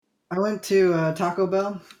I went to Taco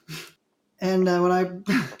Bell, and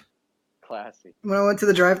Classy. when I went to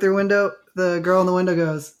the drive-through window, the girl in the window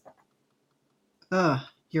goes, "Oh,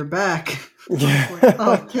 you're back." Like,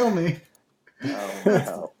 oh, kill me. Oh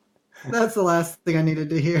no. That's the last thing I needed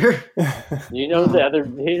to hear. You know the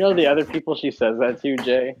other people she says that to,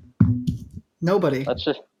 Jay? Nobody. Let's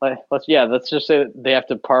just say that they have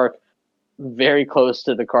to park very close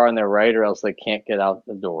to the car on their right, or else they can't get out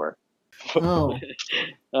the door. Oh,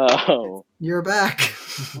 Oh. you're back.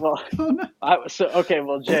 Well, Oh, no.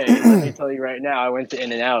 Well, Jay, let me tell you right now, I went to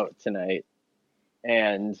In-N-Out tonight,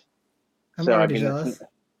 and I'm so I already mean jealous.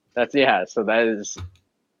 so that is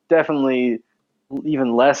definitely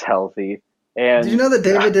even less healthy. And Did you know that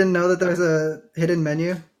David didn't know that there's a hidden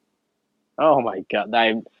menu? oh my God,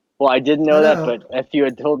 I didn't I know that, know. but if you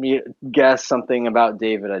had told me guess something about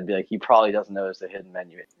David, I'd be like, he probably doesn't know there's a hidden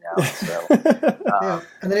menu now. So, Yeah.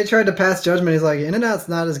 And then he tried to pass judgment. He's like, In-N-Out's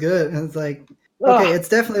not as good. And it's like, okay, it's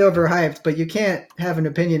definitely overhyped, but you can't have an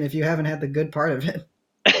opinion if you haven't had the good part of it.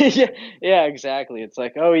 yeah, exactly. It's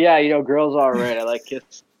like, oh yeah, girls all right. I like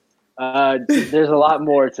kiss. There's a lot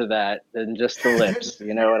more to that than just the lips.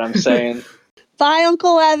 You know what I'm saying? Bye,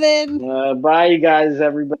 Uncle Evan. Bye, you guys.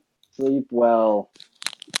 Everybody sleep well.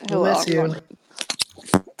 We'll miss you.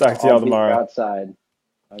 Talk to y'all tomorrow. Outside.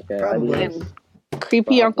 Okay. Probably. Adios.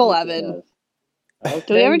 Creepy Uncle Evan. Okay,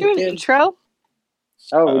 Do we ever do an intro?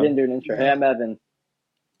 Oh, we didn't do an intro. Hey, I'm Evan.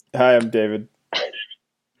 Hi, I'm David.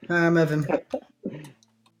 Hi, I'm Evan.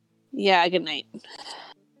 Yeah, good night.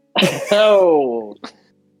 Oh,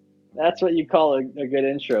 that's what you call a good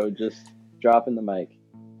intro. Just dropping the mic.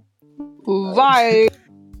 Bye.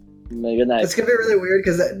 Good night. It's going to be really weird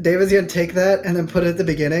because David's going to take that and then put it at the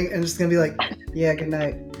beginning and it's going to be like, yeah, good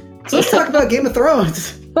night. So let's talk about Game of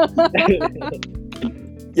Thrones.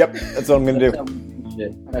 Yep, that's what I'm going to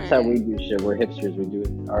do. That's how we do shit. We're hipsters. We do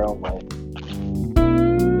it our own way.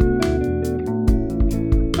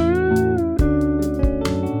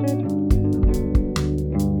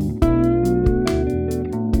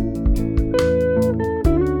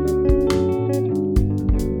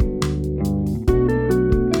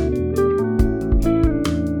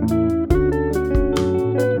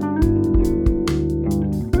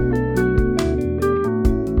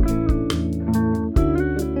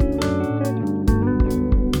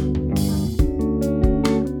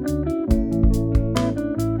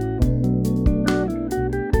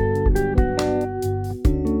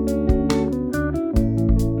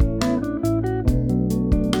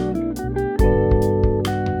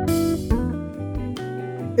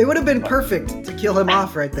 It would have been perfect to kill him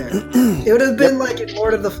off right there. It would have been like in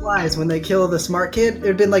Lord of the Flies when they kill the smart kid. It would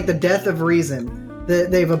have been like the death of reason.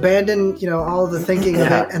 They've abandoned, all the thinking of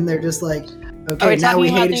it, and they're just like, okay, now we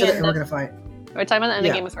hate each other and we're gonna fight. We're talking about the end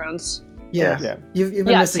of Game of Thrones. Yeah. You've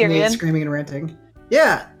been missing me screaming and ranting.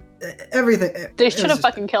 Yeah, everything. They should have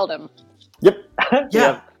fucking killed him. Yep.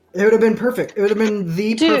 Yeah, it would have been perfect. It would have been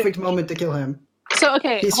the perfect moment to kill him. So,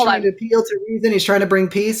 okay, he's hold trying to appeal to reason. He's trying to bring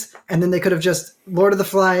peace, and then they could have just Lord of the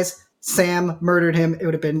Flies. Sam murdered him. It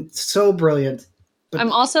would have been so brilliant. But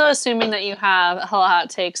I'm also assuming that you have hella hot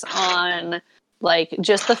takes on like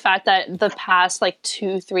just the fact that the past like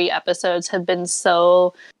 2-3 episodes have been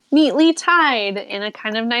so neatly tied in a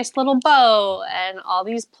kind of nice little bow, and all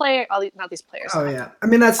these players. Oh yeah, I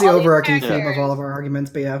mean that's the overarching theme of all of our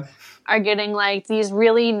arguments. But yeah. Are getting like these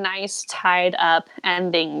really nice tied up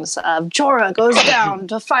endings of Jorah goes down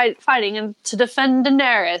to fighting and to defend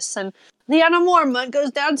Daenerys, and Lyanna Mormont goes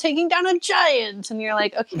down taking down a giant, and you're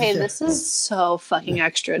like, okay, this is so fucking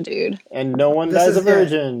extra, dude. And no one dies a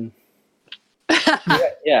virgin.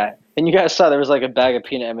 Yeah, and you guys saw there was like a bag of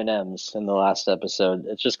peanut M&Ms in the last episode.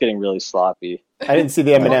 It's just getting really sloppy. I didn't see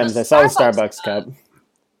the M&Ms. I saw the Starbucks cup.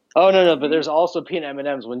 Oh no! But there's also peanut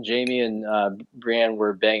M&Ms. When Jamie and Brienne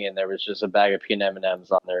were banging, there was just a bag of peanut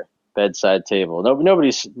M&Ms on their bedside table.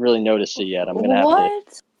 Nobody's really noticed it yet. I'm gonna have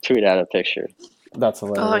to tweet out a picture. That's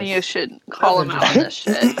hilarious. Oh, you should call them out on this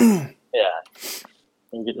shit. Yeah,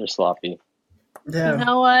 and get their sloppy. Yeah. You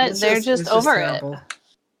know what? They're just over it.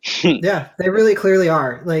 Yeah, they really clearly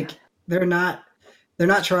are. Like they're not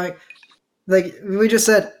trying. Like we just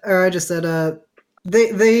said, or I just said,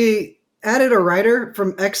 they added a writer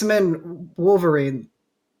from X-Men Wolverine.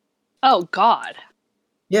 Oh God.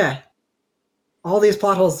 Yeah. All these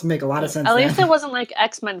plot holes make a lot of sense. At least it wasn't like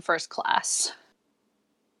X-Men First Class.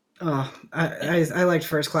 Oh, I liked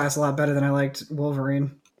First Class a lot better than I liked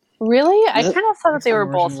Wolverine. Really? I kind of thought that they were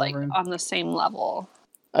both like on the same level.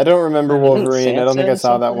 I don't remember Wolverine. I don't think I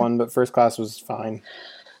saw that one, but First Class was fine.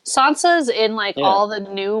 Sansa's in like all the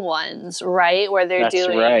new ones, right? Where they're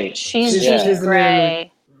doing. Right. She's Jean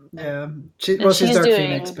Grey. Yeah, she's Dark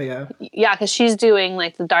Phoenix, but yeah. Yeah, because she's doing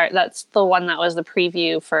like the Dark. That's the one that was the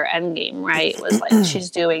preview for Endgame, right? Was like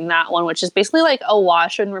she's doing that one, which is basically like a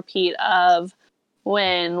wash and repeat of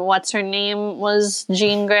when what's her name was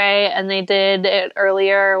Jean Grey, and they did it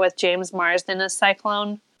earlier with James Marsden as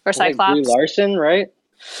Cyclone or Cyclops. Like Brie Larson, right?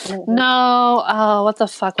 No, what the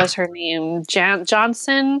fuck was her name?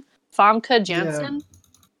 Johnson, Famke Janssen.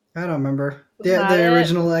 Yeah. I don't remember. The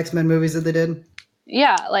original X-Men movies that they did.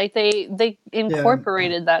 Yeah, like they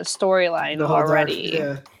incorporated that storyline already.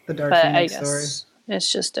 The Dark Phoenix story.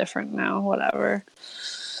 It's just different now. Whatever.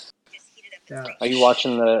 Yeah. Are you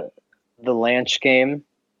watching the Lanch game,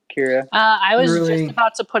 Kira? I was just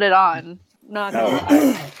about to put it on. Not gonna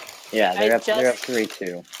lie. Yeah, they're up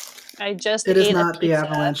 3-2. It is not the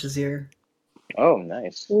Avalanche's year. Oh,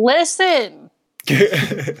 nice. Listen.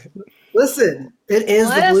 Listen. It is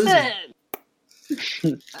the Blues.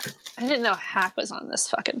 I didn't know Hack was on this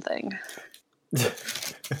fucking thing.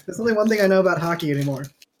 There's only one thing I know about hockey anymore,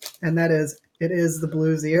 and that is it is the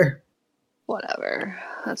Blues year. Whatever.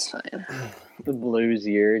 That's fine. The Blues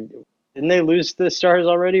year. Didn't they lose the Stars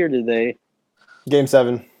already, or did they? Game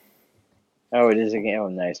 7. Oh, it is a game. Oh,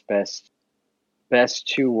 nice. Best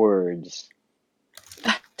 2 words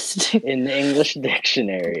in the English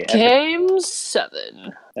dictionary. Game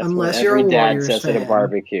 7. Unless you're a Warriors dad says fan. at a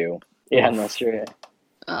barbecue. Yeah, unless you're.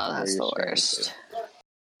 Oh, that's the worst.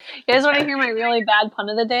 You guys want to hear my really bad pun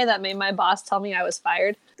of the day that made my boss tell me I was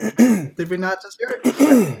fired? Did we not just hear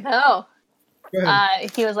it? No.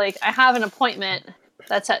 He was like, I have an appointment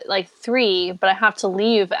that's at like 3, but I have to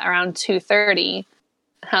leave around 2:30.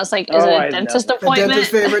 I was like, is it a dentist appointment? A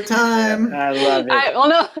dentist's favorite time. I love it. Well,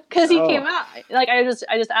 no, because he came out. Like, I just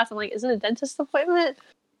asked him, like, is it a dentist appointment?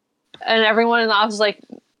 And everyone in the office was like,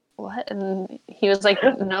 what? And he was like,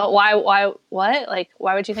 no, why, what? Like,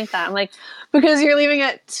 why would you think that? I'm like, because you're leaving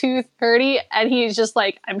at 2:30. And he's just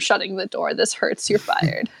like, I'm shutting the door. This hurts. You're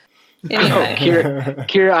fired. Anyway.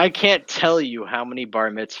 Kira, I can't tell you how many bar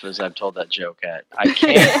mitzvahs I've told that joke at. I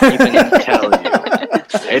can't even tell you.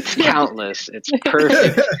 It's countless. It's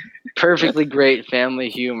perfectly great family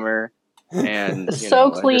humor, and so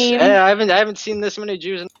clean. I haven't seen this many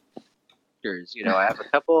Jews in years. I have a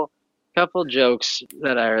couple jokes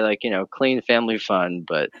that are like clean family fun,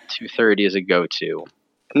 but 2:30 is a go-to.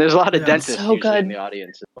 And there's a lot of dentists usually in the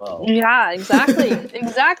audience as well. Yeah,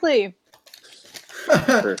 exactly.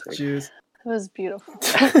 Perfect. Jews. It was beautiful.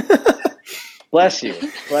 Bless you.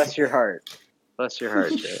 Bless your heart. Bless your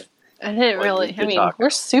heart, Jay. I didn't really. I mean,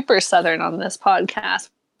 we're super Southern on this podcast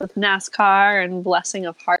with NASCAR and blessing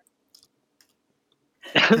of heart.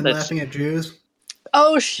 And laughing at Jews.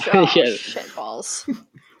 Oh, shit balls.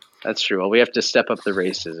 That's true. Well, we have to step up the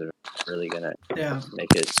races if we're really going to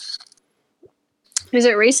make it. Is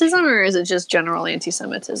it racism or is it just general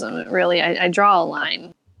anti-Semitism? Really, I draw a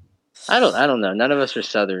line. I don't know. None of us are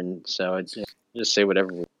Southern, so I just say whatever.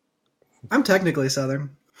 I'm technically Southern.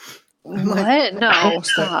 What? No,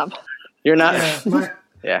 stop. You're not.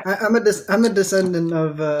 Yeah. I'm a descendant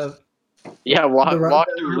of. Walk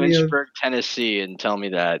to Lynchburg, Tennessee, and tell me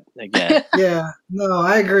that again. Yeah. No,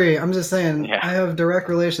 I agree. I'm just saying. Yeah. I have direct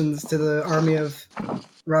relations to the army of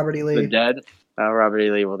Robert E. Lee. The dead. Robert E.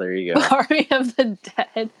 Lee. Well, there you go. Army of the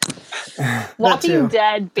Dead. Walking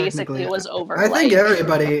Dead basically was over. I think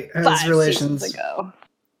everybody has relations. Ago.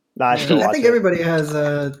 I think everybody has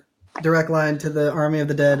a direct line to the Army of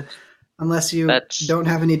the Dead, unless you don't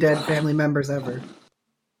have any dead family members ever.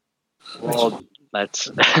 Well,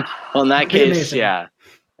 in that case, yeah.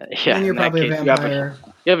 And you're probably a vampire.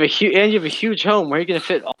 You have a huge home. Where are you going to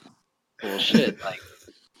fit all bullshit? Like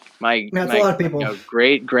my a lot of people.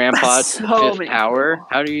 Great grandpa's fifth tower.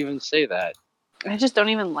 How do you even say that? I just don't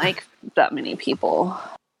even like that many people.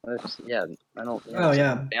 I don't.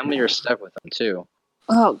 Family are stuck with them too.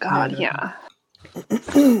 Oh God, yeah.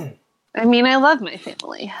 I mean, I love my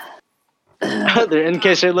family. In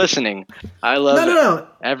case you're listening, I love. No.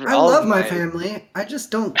 I love my family. I just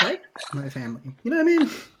don't like my family. You know what I mean?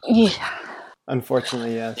 Yeah.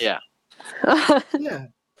 Unfortunately, yes. Yeah. Yeah.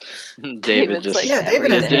 David just. Like, David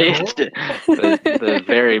has the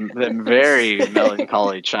very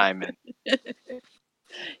melancholy chime in.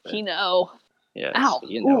 You know. Yes. Ow.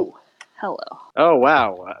 Ooh. Hello. Oh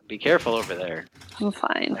wow! Be careful over there. I'm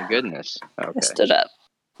fine. My goodness. Okay. I stood up.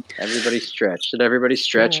 Everybody stretch. Did everybody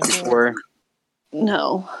stretch before?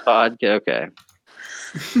 No. Okay.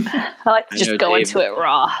 I like to just go into it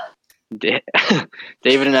raw.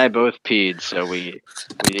 David and I both peed, so we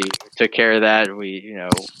took care of that. We,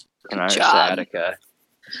 in our sciatica.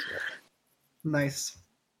 Nice.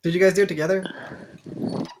 Did you guys do it together?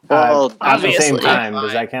 Well, at the same time,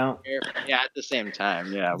 does that count? Yeah, at the same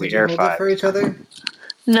time. Yeah, we air hold it for each other.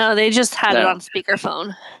 No, they just had it on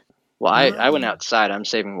speakerphone. Well, I went outside. I'm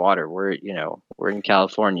saving water. We're in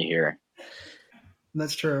California here.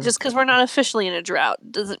 That's true. Just because we're not officially in a drought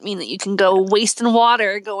doesn't mean that you can go wasting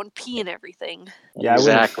water, go and pee and everything. Yeah,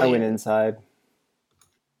 exactly. I went inside.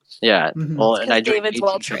 Yeah, well, and I drink 18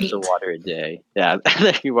 cups of water a day. Yeah,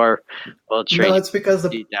 you are well trained. No, it's because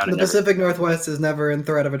the Pacific Northwest is never in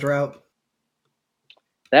threat of a drought.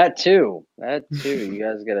 That too. You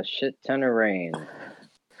guys get a shit ton of rain.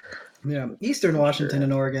 Yeah, Eastern Washington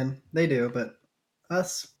and Oregon, they do, but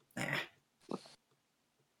us,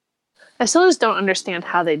 I still just don't understand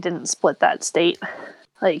how they didn't split that state,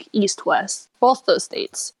 like east-west, both those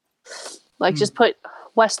states. Like, just put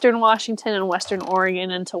Western Washington and Western Oregon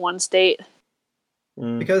into one state.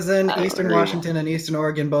 Because then Eastern Washington and Eastern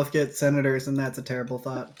Oregon both get senators, and that's a terrible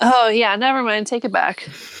thought. Oh, yeah, never mind. Take it back.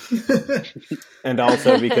 And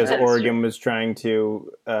also because Oregon was trying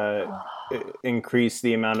to increase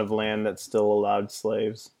the amount of land that still allowed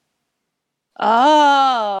slaves.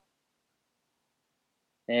 Oh.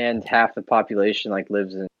 And half the population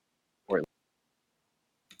lives in Portland.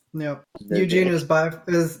 Yep. Eugene is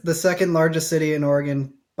the second largest city in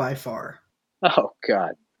Oregon by far. Oh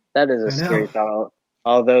God, that is a scary thought.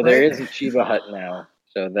 Although there is a Chiba Hut now,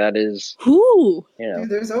 so that is. Ooh. Dude,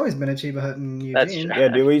 there's always been a Chiba Hut in Eugene. That's yeah,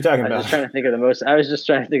 dude. What are you talking about? I was just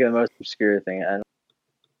trying to think of the most obscure thing.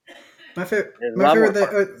 My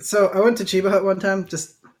favorite. So I went to Chiba Hut one time,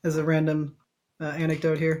 just as a random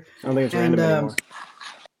anecdote here. I don't think it's random anymore.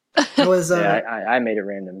 I was. I made it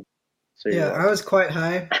random. So I was quite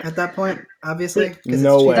high at that point, obviously.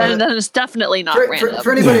 No way. That is definitely not random.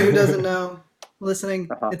 For anybody who doesn't know, listening,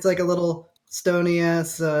 it's like a little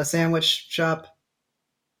stony-ass sandwich shop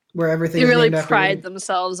where everything. They really pride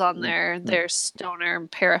themselves on their stoner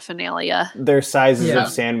paraphernalia. Their sizes of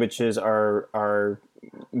sandwiches are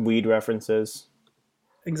weed references.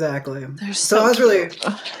 Exactly. So I was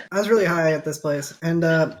really high at this place, and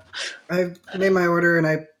I made my order, and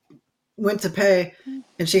I went to pay,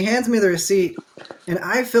 and she hands me the receipt, and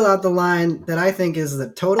I fill out the line that I think is the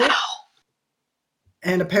total,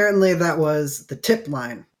 and apparently that was the tip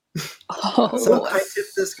line. Oh. So I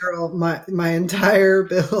tipped this girl my entire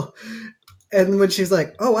bill, and when she's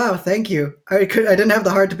like, "Oh wow, thank you," I didn't have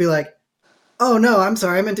the heart to be like, "Oh no, I'm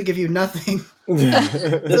sorry, I meant to give you nothing." So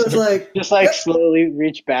it's like just slowly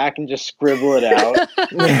reach back and just scribble it out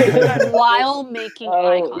while making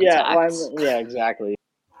eye contact. Yeah, exactly.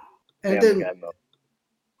 And it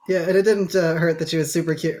didn't hurt that she was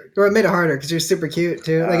super cute, or it made it harder because she was super cute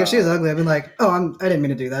too. Like if she was ugly, I'd been like, "Oh, I didn't mean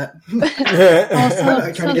to do that."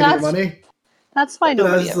 I can't give you money. That's why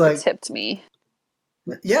nobody ever tipped me.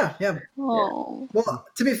 Yeah. Oh. Well,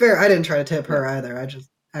 to be fair, I didn't try to tip her either. I just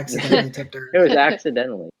accidentally tipped her. It was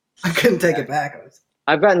accidentally. I couldn't take it back.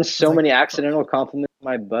 I've gotten so many accidental compliments on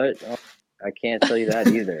my butt. Oh, I can't tell you that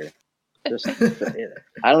either. Just,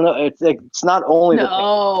 I don't know. It's not only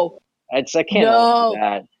no. I can't do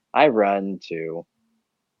that. I run too.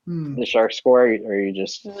 The Sharks score, or you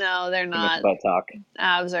just no, they're not. Butt talk.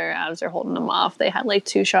 Avs are holding them off. They had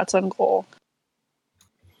 2 shots on goal.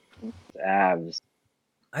 Avs.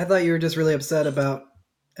 I thought you were just really upset about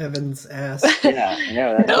Evan's ass. Yeah, I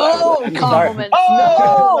know. That's no compliments.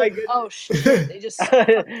 Oh, no. Oh shit! They just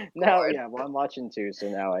now. Yeah, well, I'm watching too, so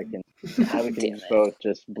now I can both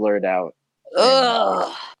just blurt out.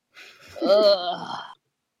 Ugh.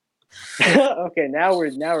 Okay, now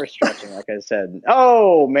we're stretching. Like I said.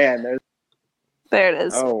 Oh man, there it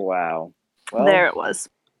is. Oh wow. Well, there it was.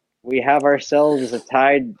 We have ourselves a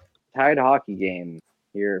tied hockey game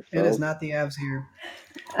here, folks. It is not the Avs here.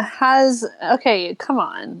 Okay, come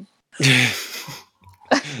on.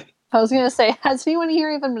 I was gonna say, has anyone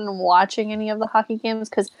here even been watching any of the hockey games?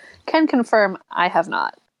 Because can confirm I have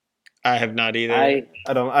not. I have not either. I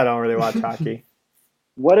don't really watch hockey.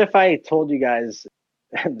 What if I told you guys?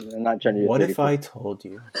 I'm not trying to. What if I told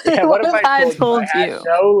you? Yeah, what if I told you? I had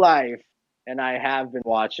no life, and I have been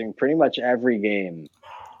watching pretty much every game.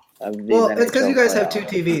 Well, it's because you guys have 2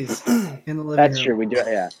 TVs in the living room. That's true. We do,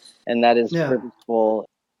 yeah, and that is purposeful.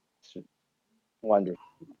 It's wonderful.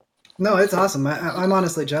 No, it's awesome. I'm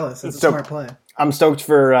honestly jealous. It's a smart play. I'm stoked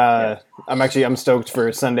for. I'm stoked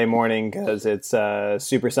for Sunday morning because it's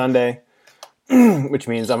Super Sunday, which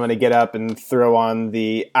means I'm going to get up and throw on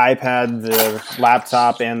the iPad, the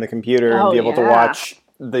laptop, and the computer and be able to watch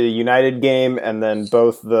the United game and then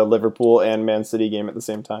both the Liverpool and Man City game at the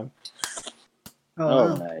same time.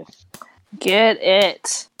 Oh, nice. Get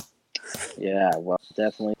it. Yeah, well,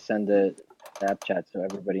 definitely send a Snapchat so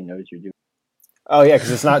everybody knows you're doing. Oh, yeah,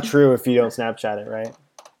 because it's not true if you don't Snapchat it, right?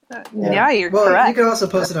 Yeah, you're well, correct. you could also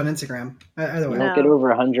post it on Instagram. Either way. You don't get over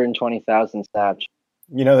 120,000 snaps.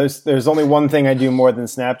 You know, there's only one thing I do more than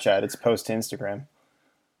Snapchat. It's post to Instagram.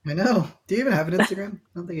 I know. Do you even have an Instagram? I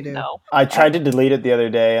don't think you do. No. I tried to delete it the other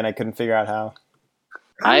day, and I couldn't figure out how.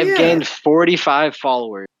 I've gained 45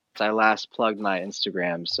 followers since I last plugged my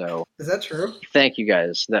Instagram. So Is that true? thank you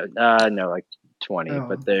guys. That no, like 20, Oh.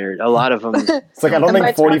 but there a lot of them. It's like I don't And by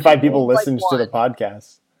think 45 time, people like listened to the one.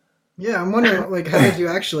 podcast. Yeah, I'm wondering, like, how did you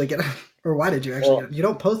actually get or why did you actually get You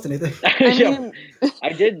don't post anything. Yo, I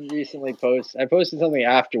did recently post. I posted something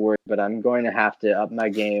afterward, but I'm going to have to up my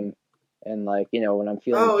game and like when I'm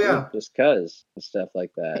feeling good, just cuz and stuff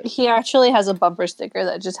like that. He actually has a bumper sticker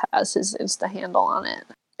that just has his Insta handle on it.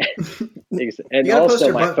 And You gotta post also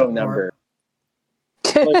your my butt phone more. number.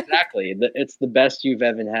 Well, exactly. It's the best you've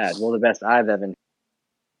ever had. Well, the best I've ever had.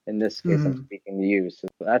 In this case, I'm speaking to you. So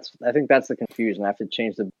I think that's the confusion. I have to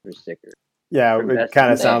change the bumper sticker. Yeah, For it best kind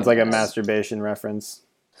of you've sounds ever like a had. masturbation reference.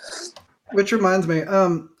 Which reminds me,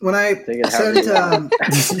 when I Take it sent however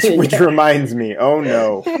Which reminds me, oh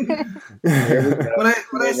no. when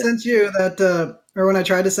I sent you that or when I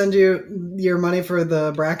tried to send you your money for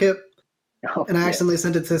the bracket Oh, and I accidentally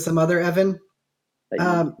sent it to some other Evan, that you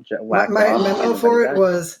my whacked off. memo for it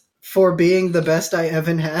was for being the best I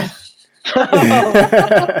ever had.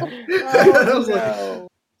 I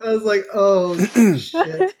was like, oh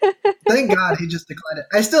shit! Thank God he just declined it.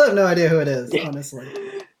 I still have no idea who it is, honestly.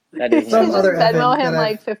 That is Some Just other Venmo Evan him that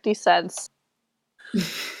like 50 cents.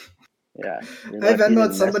 Yeah. I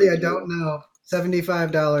Venmoed somebody I don't know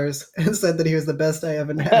 $75 and said that he was the best I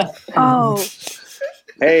ever had. Oh.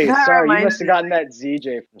 Hey, That sorry, you reminds must have gotten that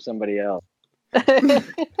ZJ from somebody else.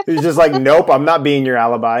 He's just like, nope, I'm not being your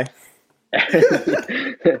alibi.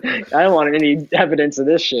 I don't want any evidence of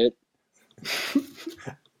this shit.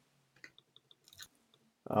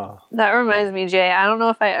 Oh. That reminds me, Jay. I don't know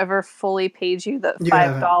if I ever fully paid you the You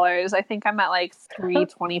 $5. I think I'm at like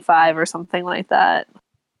 $3.25 or something like that.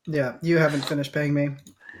 Yeah, you haven't finished paying me.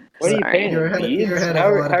 What are you Sorry. paying? You're ahead- Beads? you're ahead of how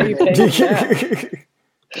a lot of how are you people. paying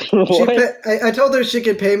now? What? I told her she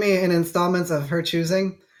could pay me in installments of her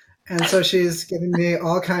choosing, and so she's giving me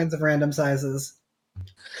all kinds of random sizes.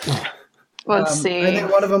 Let's see. I think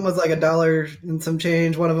one of them was like $1 and some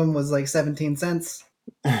change. One of them was like 17 cents.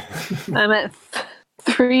 I'm at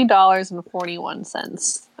 $3.41. All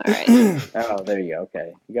right. Oh, there you go.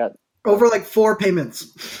 Okay, you got. Over like 4 payments.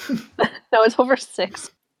 No, it's over 6.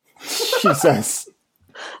 Jesus.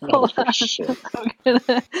 Oh, for shit.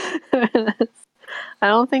 I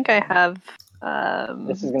don't think I have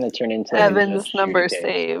This is gonna turn into Evan's Judge number Judy case.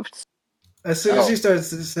 saved. As soon as she started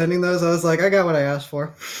sending those, I was like, I got what I asked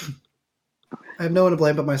for. I have no one to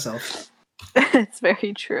blame but myself. It's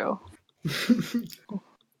very true.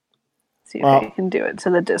 See if Well, I can do it to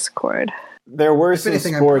the Discord. There were If some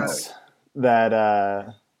anything, I'm sports that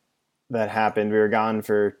happened. We were gone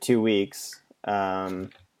for 2 weeks.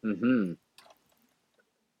 Mm-hmm.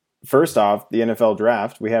 First off, the NFL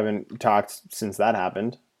draft. We haven't talked since that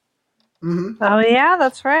happened. Mm-hmm. Oh yeah,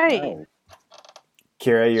 that's right. Oh,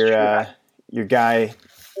 Kira, your guy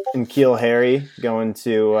N'Keal Harry going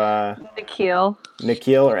to Nikhil.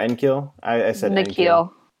 Nikhil or N'Keal? I said N'Keal.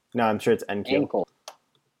 Nikhil. No, I'm sure it's N'Keal. ankle.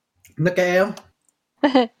 Mikhail.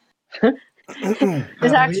 Is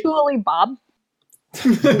actually Bob.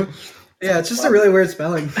 Yeah, it's just a really weird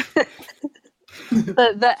spelling.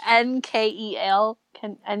 The NKEL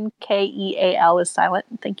NKEAL is silent.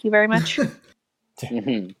 Thank you very much.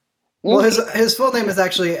 Mm-hmm. Well, his full name is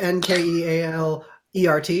actually NKEALERT,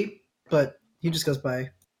 but he just goes by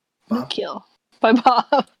Bob. Nikhil by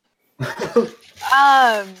Bob.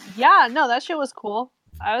 Yeah, no, that shit was cool.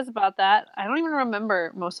 I was about that. I don't even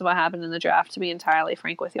remember most of what happened in the draft, to be entirely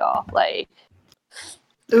frank with y'all. Like,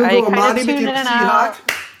 Ugo I kinda Amadi tuned became in and Seahawk.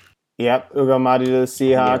 Yep, Ugo Amadi to the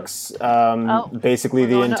Seahawks. Basically, we're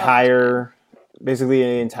the going to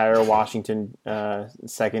entire Washington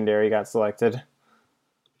secondary got selected.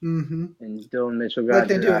 Mm-hmm. And Dylan Mitchell got Like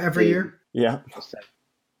they do drafted every year. Yeah,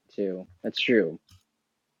 too. That's true.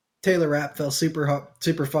 Taylor Rapp fell super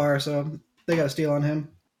far, so they got a steal on him.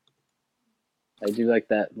 I do like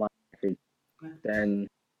that line record. Ben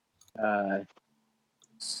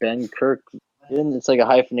Kirk. It's like a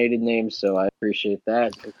hyphenated name, so I appreciate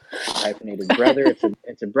that. It's a hyphenated brother.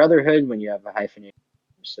 It's a brotherhood when you have a hyphenated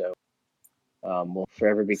name, so we'll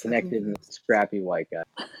forever be connected in this scrappy white guy.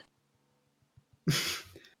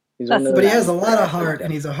 But he has a lot of heart,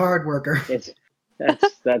 and he's a hard worker.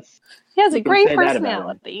 That's he has a you can great say that about him.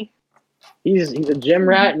 personality. He's a gym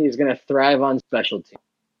rat, and he's gonna thrive on specialty.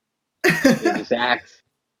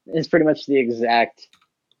 It's pretty much the exact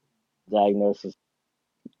diagnosis.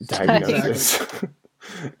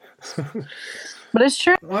 But it's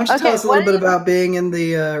true. Why don't you tell us a little bit about being in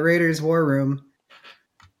the Raiders war room?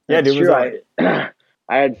 Yeah, dude, true. I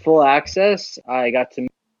had full access. I got to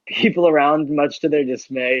meet people around, much to their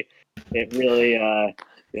dismay. It really,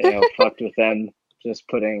 fucked with them. Just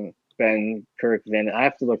putting Ben Kirkvin. I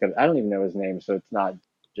have to look up. I don't even know his name, so it's not a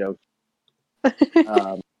joke.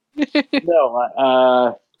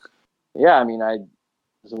 Yeah. I mean, I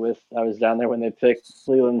was down there when they picked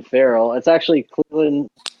Clelin Ferrell. It's actually Clelin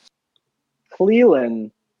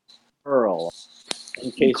Ferrell.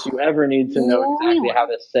 In case you ever need to know exactly how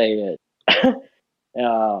to say it.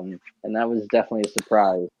 And that was definitely a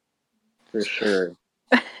surprise, for sure.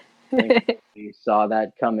 I think we saw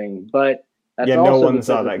that coming, but no one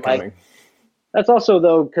saw that coming. That's also,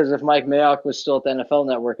 though, because if Mike Mayock was still at the NFL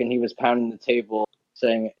Network and he was pounding the table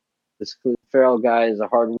saying, this Farrell guy is a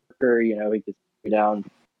hard worker, he could take down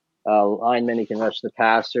linemen, he can rush the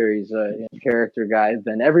passer, he's a character guy,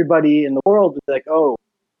 then everybody in the world would be like, oh,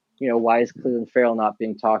 why is Clelin Ferrell not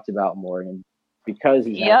being talked about more? And because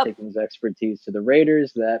he's now taking his expertise to the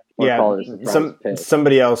Raiders,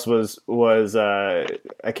 somebody else was I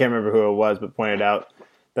can't remember who it was, but pointed out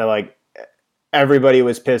that like everybody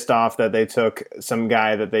was pissed off that they took some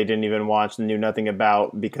guy that they didn't even watch and knew nothing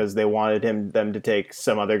about because they wanted them to take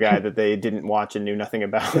some other guy that they didn't watch and knew nothing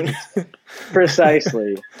about.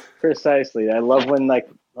 Precisely. I love when like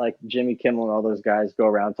Jimmy Kimmel and all those guys go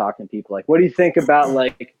around talking to people like, what do you think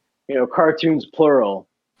about cartoons plural?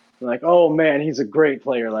 I'm like, oh man, he's a great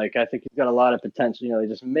player. Like, I think he's got a lot of potential. They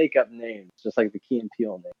just make up names, just like the Key and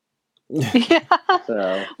Peele name. Yeah,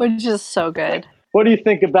 so, which is so good. What do you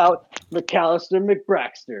think about McAllister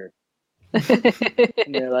McBraxter?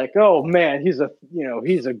 And they're like, oh man, he's a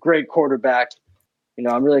great quarterback.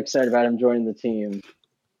 I'm really excited about him joining the team.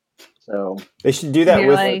 So they should do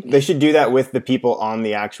that they should do that with the people on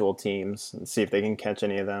the actual teams and see if they can catch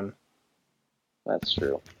any of them. That's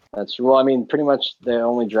true. Well, I mean, pretty much they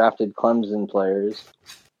only drafted Clemson players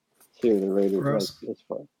too. The Raiders. Gross. That's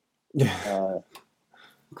fun.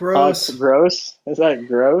 Gross. Gross. Is that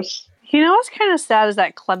gross? What's kind of sad is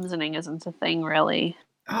that Clemsoning isn't a thing, really.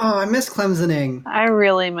 Oh, I miss Clemsoning. I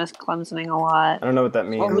really miss Clemsoning a lot. I don't know what that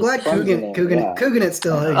means. I'm glad Coogan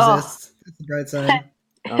still exists. That's the bright side.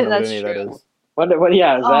 I don't know That's what any true. of that is. What?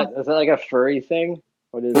 Yeah, is that like a furry thing?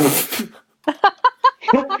 What is it?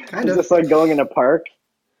 Kind is of. this like going in a park?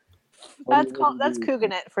 That's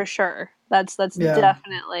Couganet for sure. That's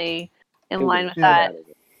definitely in line with that.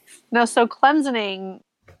 No, so Clemsoning,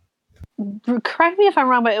 correct me if I'm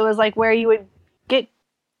wrong, but it was like where you would get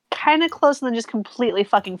kind of close and then just completely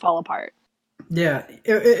fucking fall apart. Yeah,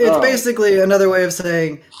 it's basically another way of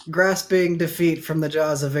saying grasping defeat from the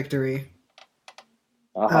jaws of victory.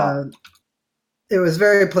 It was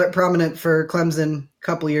very prominent for Clemson a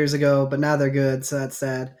couple years ago, but now they're good, so that's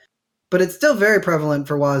sad. But it's still very prevalent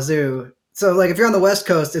for Wazoo. So, like, if you're on the West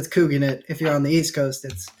Coast, it's Couganet. If you're on the East Coast,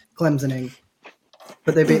 it's Clemsoning.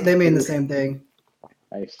 But they mean the same thing.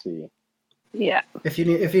 I see. Yeah. If you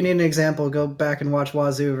need an example, go back and watch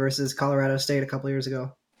Wazoo versus Colorado State a couple years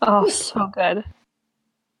ago. Oh, so good.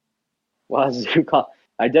 Wazoo.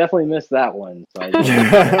 I definitely missed that one. So I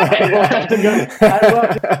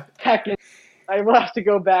will have to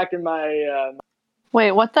go back in my.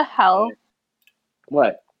 Wait, what the hell?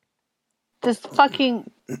 What? This fucking.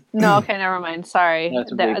 No, okay, never mind. Sorry.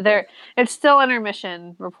 It's still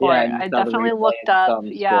intermission report. Yeah, I definitely looked up.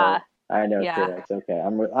 Yeah. I know. Yeah. It's okay.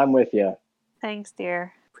 I'm with you. Thanks,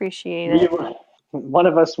 dear. Appreciate it. One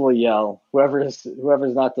of us will yell. Whoever's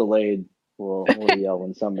not delayed will yell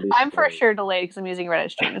when somebody's. I'm for sure delayed because I'm using Reddit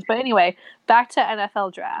streams. But anyway, back to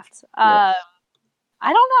NFL draft. Yes.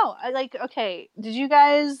 I don't know. Okay, did you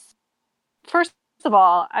guys? First of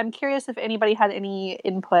all, I'm curious if anybody had any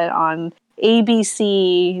input on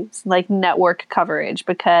ABC network coverage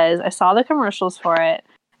because I saw the commercials for it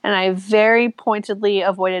and I very pointedly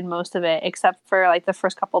avoided most of it except for the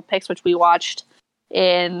first couple of picks which we watched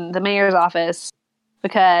in the mayor's office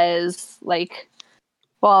because we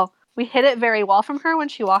hit it very well from her when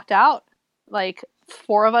she walked out.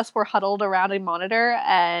 Four of us were huddled around a monitor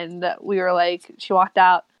and we were she walked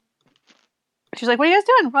out. She's like, what are you guys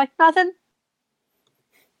doing? We're like, nothing.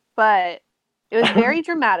 But it was very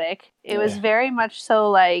dramatic. It was very much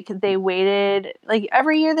so they waited,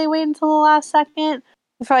 every year they wait until the last second.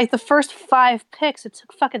 For the first 5 picks, it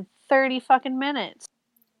took fucking 30 fucking minutes.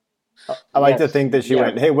 I like to think that she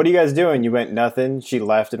went, hey, what are you guys doing? You went, nothing. She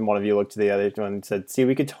left and one of you looked to the other one and said, see,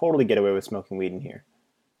 we could totally get away with smoking weed in here.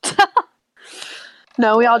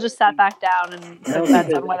 No, we all just sat back down and took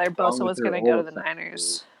bets on whether Bosa was going to go to the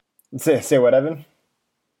Niners. Say what, Evan?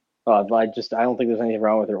 Oh, I don't think there's anything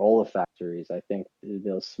wrong with their olfactories. I think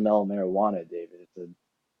they'll smell marijuana, David. It's an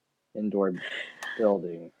indoor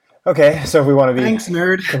building. Okay, so if we want to be Thanks,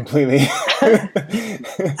 nerd. completely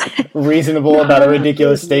reasonable about a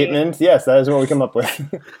ridiculous statement, yes, that is what we come up with.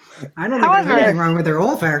 I don't think there's anything wrong with their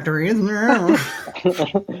olfactories.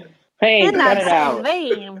 Hey, In cut that it out.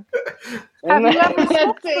 same vein, have you ever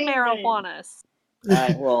smoked the marijuana?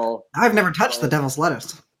 Well, I've never touched the devil's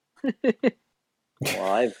lettuce.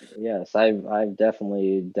 well, I've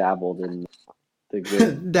definitely dabbled in the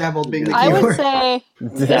good. Dabbled being the I key would word. say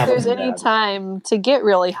if there's any Dabbled. time to get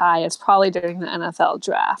really high, it's probably during the NFL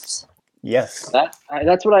draft. Yes.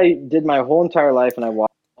 That's what I did my whole entire life, and I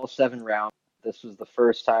watched all 7 rounds. This was the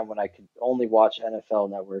first time when I could only watch NFL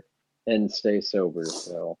Network and stay sober.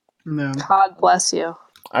 So No. God bless you.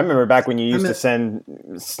 I remember back when you used to send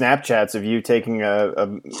Snapchats of you taking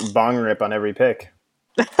a bong rip on every pick.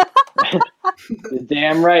 You're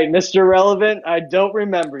damn right, Mr. Relevant. I don't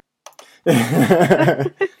remember.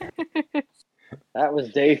 That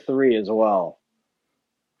was day 3 as well.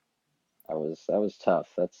 That was tough.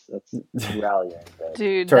 That's rallying. But...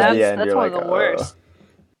 Dude, Towards the end, that's you're one like, of the worst.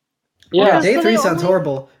 Yeah, Well, day so 3 they sounds only-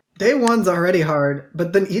 horrible. Day 1's already hard,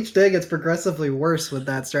 but then each day gets progressively worse with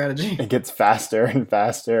that strategy. It gets faster and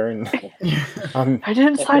faster, and I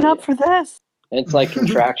didn't sign up for this. It's like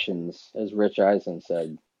contractions, as Rich Eisen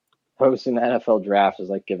said. Hosting the NFL draft is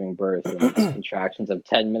like giving birth, and it's contractions of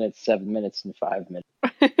 10 minutes, 7 minutes, and 5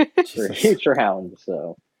 minutes for each round.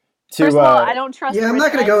 So, First of all, I don't trust. Yeah, I'm Rich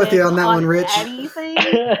not going to go with you Eisen on that one, Rich. Anything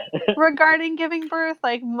regarding giving birth,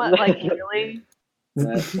 like really.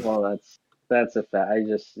 that's a fact.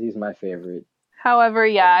 He's my favorite. However,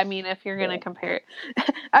 yeah, I mean, if you're gonna compare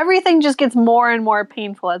it, everything just gets more and more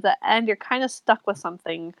painful at the end. You're kind of stuck with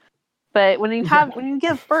something. But when you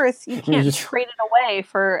give birth, you can't trade it away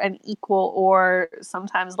for an equal or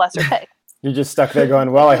sometimes lesser pick. You're just stuck there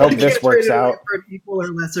going, well, I hope this works out. For an equal or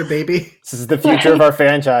lesser baby. This is the future of our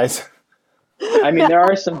franchise. I mean, there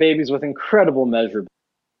are some babies with incredible measurables.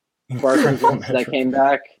 That came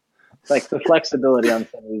back. Like, the flexibility on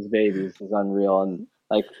some of these babies is unreal. And,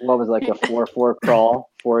 like, what was like a 4.4 crawl?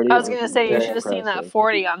 40? I was going to say, you should have seen that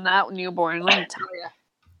 40 on that newborn, let me tell you.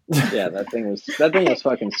 Yeah, that thing was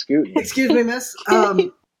fucking scooting. Excuse me, miss.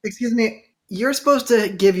 Excuse me. You're supposed to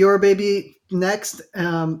give your baby next.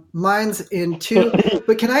 Mine's in 2.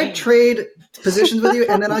 But can I trade positions with you,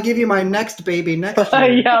 and then I'll give you my next baby next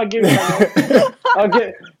year? Yeah, I'll give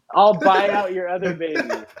you. I'll buy out your other baby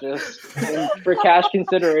just for cash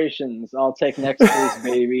considerations. I'll take next year's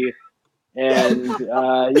baby, and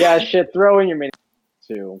throw in your mini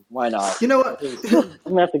too. Why not? You know what? I'm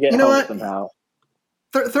gonna have to get help somehow.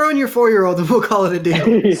 Throw in your 4-year-old and we'll call it a deal.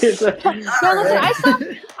 No, listen,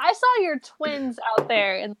 I saw your twins out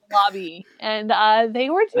there in the lobby, and they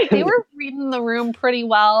were reading the room pretty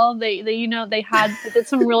well. They did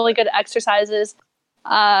some really good exercises.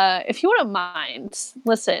 If you wouldn't mind,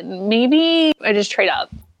 listen, maybe I just trade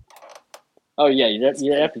up. Oh yeah,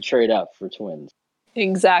 you have to trade up for twins.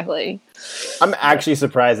 Exactly. I'm actually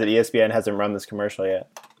surprised that ESPN hasn't run this commercial yet.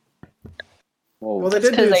 Well, they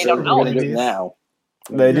did do they don't know babies. Now.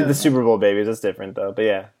 They did the Super Bowl babies. That's different, though. But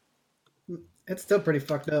yeah, it's still pretty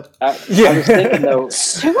fucked up. I was thinking though,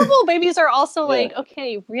 Super Bowl babies are also like,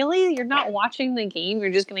 okay, really? You're not watching the game?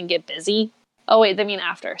 You're just gonna get busy? Oh wait, they mean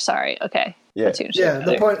after. Sorry. Okay. yeah.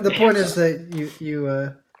 The point is that you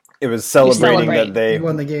It was celebrating that they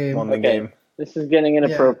won the game. game. This is getting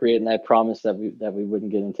inappropriate, and I promised that we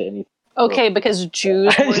wouldn't get into anything. Okay, because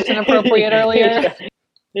Jews weren't inappropriate earlier.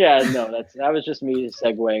 Yeah, no, that was just me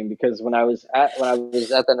segueing, because when I was at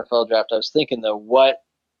the NFL draft, I was thinking though, what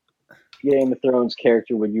Game of Thrones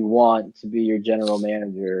character would you want to be your general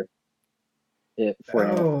manager? Not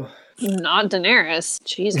Daenerys.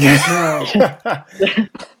 Jesus. No.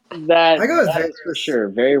 I go with Varys for sure.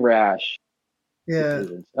 Very rash. Yeah.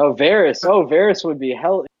 Oh, Varys. Oh, Varys would be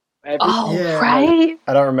hell. Right.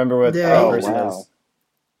 I don't remember what the person is.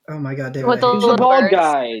 Oh my god, David. He's the bald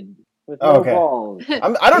guy with no balls.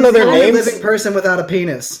 I don't know their names. Living person without a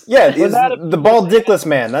penis. Yeah, he's the bald dickless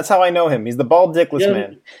man. That's how I know him. He's the bald dickless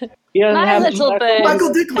man. He doesn't have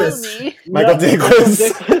Michael Dickless. Michael Dickless.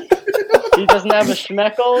 He doesn't have a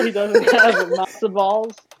schmeckle. He doesn't have lots of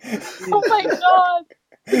balls. Oh my god.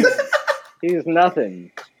 He's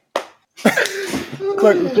nothing.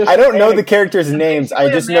 Look, I don't know the characters' names. I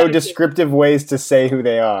just know descriptive ways to say who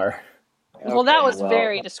they are. Well, that was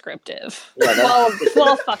very descriptive. Yeah,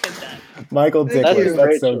 well fucking done. Michael Dickless.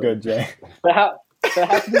 That's so good, Jay. But how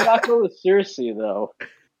can you not go with Cersei, though?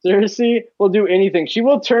 Cersei will do anything. She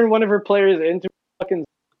will turn one of her players into fucking...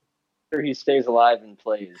 he stays alive and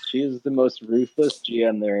plays. She is the most ruthless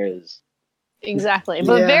GM there is. Exactly.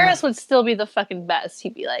 But Varys would still be the fucking best.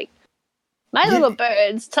 He'd be like, my little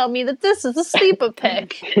birds tell me that this is a sleeper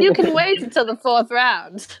pick. You can wait until the 4th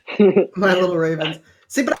round. My little ravens.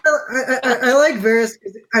 See, but I like Varys.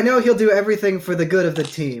 I know he'll do everything for the good of the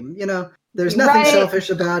team. You know, there's nothing selfish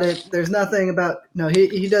about it. There's nothing about... No,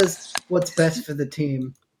 he does what's best for the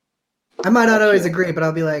team. I might not always agree, but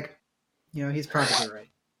I'll be like, you know, he's probably right.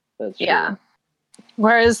 That's true. Yeah.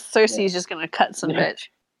 Whereas Cersei's just going to cut some bitch.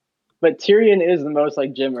 But Tyrion is the most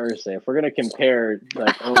like Jim Irsay. If we're going to compare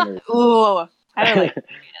like owners. Ooh, I like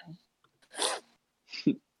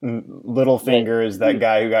Littlefinger is that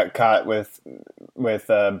guy who got caught with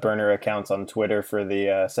burner accounts on Twitter for the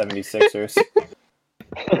 76ers.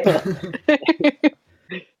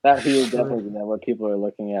 That he would definitely know what people are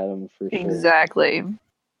looking at him for sure. Exactly.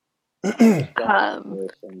 I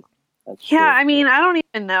mean, I don't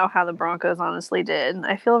even know how the Broncos honestly did.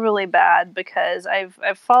 I feel really bad because I've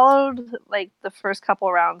followed like the first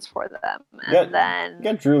couple rounds for them, and then you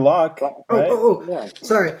got Drew Lock. Right? Yeah.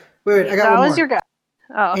 Sorry, wait, I got one more. That was your guy.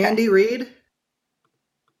 Oh, okay. Andy Reid,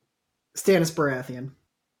 Stannis Baratheon,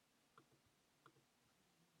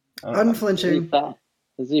 unflinching.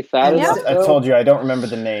 Is he fat? I told you I don't remember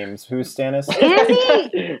the names. Who's Stannis?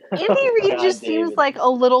 Andy Reid just seems like a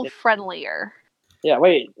little friendlier. Yeah,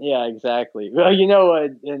 yeah, exactly. Well, you know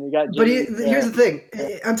what? And we got. But here's the thing.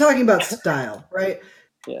 I'm talking about style, right?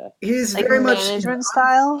 Yeah. He's like very much management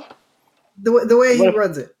style. The way he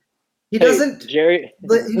runs it. He doesn't. Jerry. He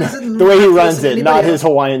doesn't. The way he runs it, not his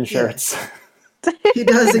Hawaiian shirts. Yeah. He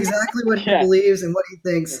does exactly what he believes and what he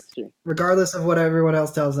thinks, regardless of what everyone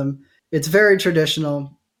else tells him. It's very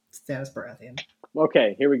traditional. Stannis Baratheon.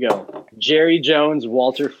 Okay, here we go. Jerry Jones,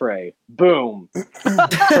 Walter Frey. Boom.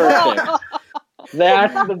 Perfect.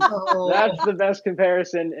 That's the best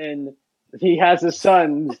comparison, and he has his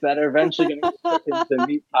sons that are eventually going to cook into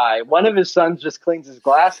meat pie. One of his sons just cleans his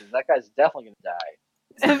glasses. That guy's definitely going to die.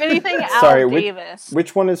 If anything, Al Davis.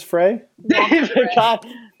 Which one is Frey? God.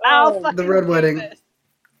 The Red Wedding.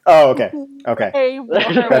 Oh, okay.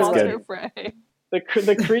 That's good. Frey. The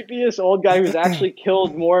creepiest old guy who's actually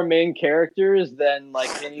killed more main characters than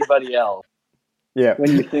like anybody else. Yeah.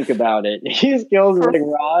 When you think about it, he's killed like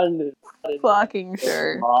Ron. Fucking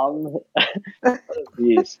sure. Mom. What a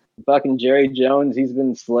beast. Fucking Jerry Jones, he's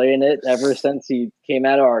been slaying it ever since he came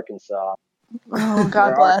out of Arkansas. Oh,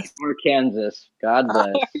 God bless. Or Kansas. God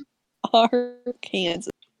bless.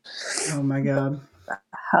 Arkansas. Oh my God.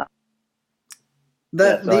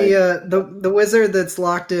 The wizard that's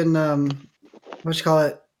locked in what you call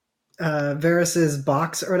it? Varys's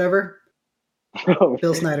box or whatever. Oh,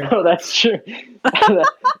 Bill Snyder. Oh, that's true.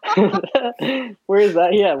 Where is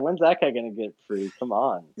that? Yeah, when's that guy gonna get free? Come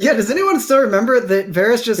on. Yeah, does anyone still remember that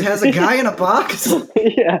Varys just has a guy in a box?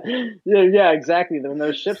 yeah, exactly. When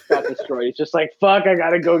those ships got destroyed, he's just like, "Fuck, I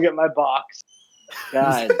gotta go get my box."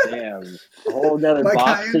 God damn, a whole other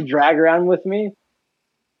box to drag around with me.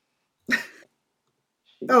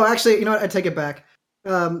 Oh, actually, you know what? I take it back.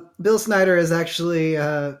 Bill Snyder is actually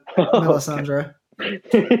Melisandre.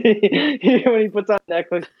 When he puts on a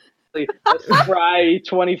necklace, a spry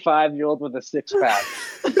 25-year-old with a 6-pack.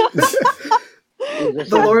 The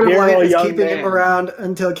Lord of Light is keeping him around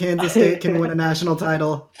until Kansas State can win a national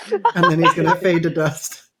title, and then he's going to fade to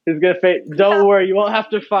dust. He's going to fade. Don't worry, you won't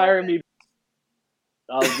have to fire me.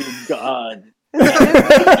 I'll be God.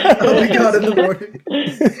 I'll be God in the morning.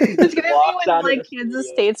 It's gonna be when like Kansas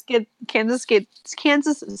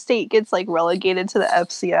State gets like relegated to the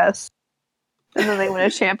FCS, and then they win a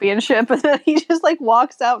championship, and then he just like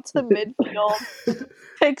walks out to midfield,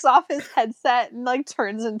 takes off his headset, and like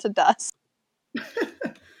turns into dust.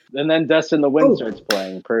 And then Dust in the Wind starts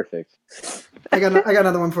playing. Perfect. I got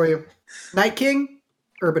another one for you. Night King,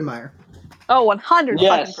 Urban Meyer. Oh,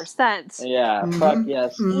 100%. Yeah, fuck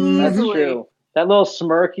yes. That's true. That little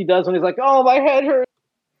smirk he does when he's like, "Oh, my head hurts."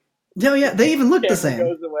 No, yeah, they even look the same.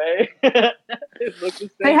 Goes away.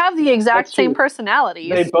 They have the exact same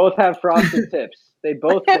personalities. They both have frosted tips. They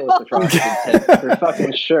both go with the frosted tips for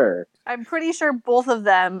fucking sure. I'm pretty sure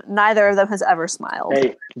neither of them has ever smiled.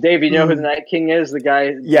 Hey, Dave, you know who the Night King is? The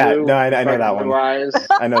guy. Yeah, no, I know that one. I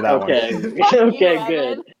know that one. Okay,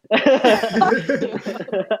 good.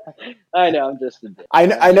 I know, I'm just a bit.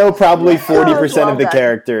 I know probably 40% of the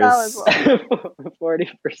characters.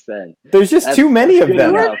 40%. There's just too many of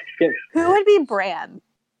them. Who would be Bran?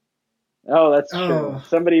 Oh, that's true.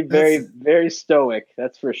 Somebody very, very stoic.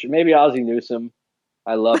 That's for sure. Maybe Ozzie Newsome.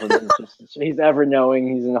 I love him. He's ever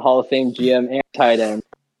knowing. He's in the Hall of Fame GM and tight end.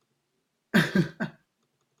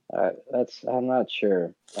 I'm not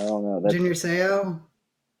sure. I don't know. Junior Seau?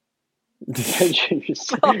 Junior's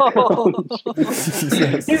Oh.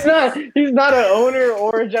 he's not an owner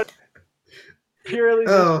or just purely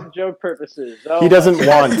just for joke purposes. He doesn't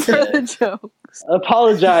want for the jokes.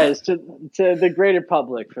 Apologize to the greater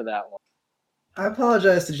public for that one. I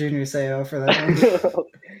apologize to Junior Seau for that one.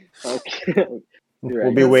 Okay.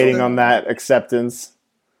 We'll be waiting on that acceptance.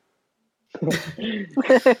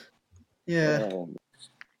 Yeah.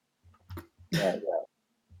 Yeah.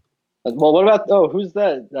 Well, what about who's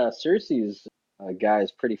that? Cersei's guy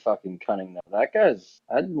is pretty fucking cunning though. That guy's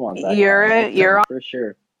I'd want that. You're on for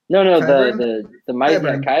sure. No, Qyburn? the mic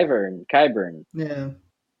guy, Qyburn. Yeah.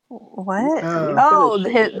 what? Oh.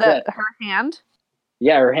 Her hand.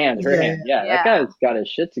 Yeah, her hand. Yeah, Yeah. that guy's got his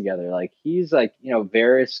shit together. Like he's like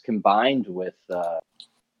Varys combined with some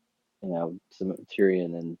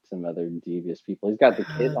Tyrion and some other devious people. He's got the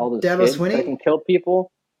kid, all those Davos kids Sweeney? that can kill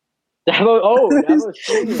people. Davos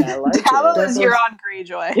Sweeney, I like Davos it. is Euron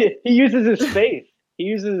Greyjoy. He uses his faith. He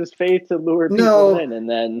uses his faith to lure people in, and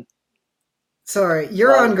then. Sorry,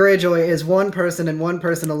 Euron Greyjoy is one person and one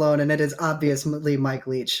person alone, and it is obviously Mike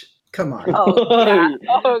Leach. Come on. Oh,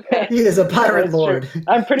 yeah. Okay. He is a pirate lord. True.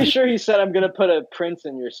 I'm pretty sure he said, "I'm going to put a prince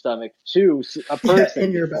in your stomach too, a person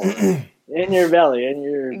in your belly." In your belly.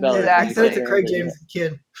 Exactly. He said it to Craig James as a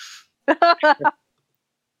kid.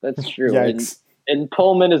 That's true. And Yikes.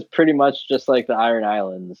 Pullman is pretty much just like the Iron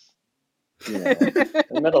Islands. In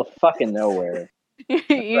the middle of fucking nowhere. You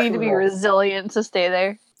need to be resilient to stay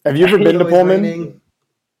there. Have you ever been to Always Pullman? raining.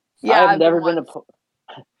 Yeah, I've never been to Pullman.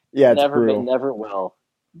 Yeah, it's never brutal. been, never will.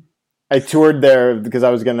 I toured there because I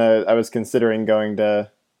was considering going to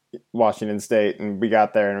Washington State, and we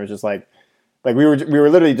got there and it was just like we were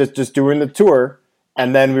literally just doing the tour,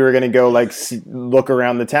 and then we were gonna go look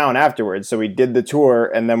around the town afterwards. So we did the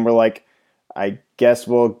tour, and then we're like, I guess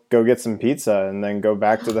we'll go get some pizza and then go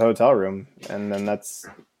back to the hotel room, and then that's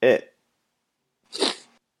it.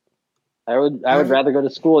 I would rather go to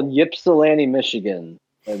school in Ypsilanti, Michigan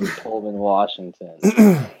than Pullman, Washington.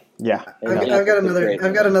 Yeah. I've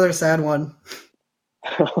got another sad one.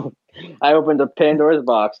 I opened a Pandora's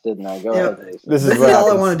box, didn't I? Go ahead. This is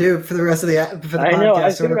all I want to do for the rest of the podcast. I know.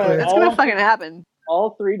 It's gonna fucking happen.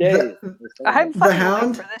 All 3 days. I'm fucking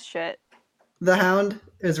waiting for this shit. The Hound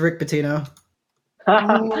is Rick Pitino.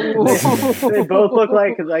 They both look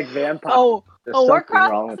like vampires. We're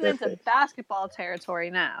crossing into basketball territory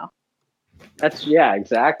now.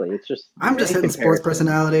 Exactly. It's just I'm just hitting sports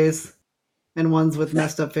personalities and ones with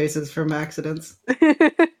messed up faces from accidents.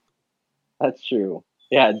 That's true.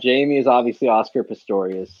 Yeah, Jamie is obviously Oscar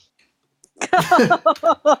Pistorius.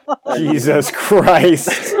 Jesus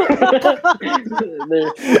Christ.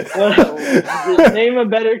 Name a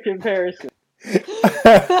better comparison.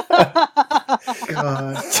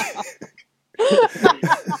 God.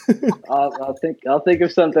 I'll think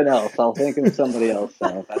of something else. I'll think of somebody else.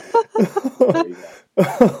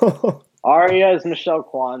 Arya is Michelle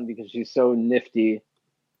Kwan because she's so nifty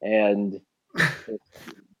and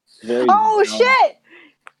very. Oh shit!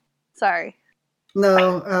 Sorry.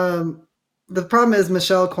 No, the problem is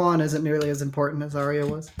Michelle Kwan isn't nearly as important as Arya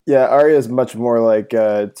was. Yeah, Arya is much more like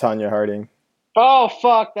Tanya Harding. Oh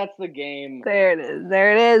fuck! That's the game. There it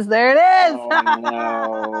is. Oh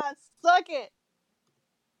no! Suck it.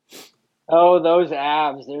 Oh, those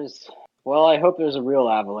abs. I hope there's a real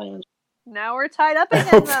avalanche. Now we're tied up again.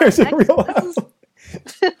 hope there's a real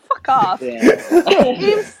Fuck off. Yeah.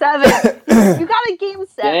 Game 7. You got a game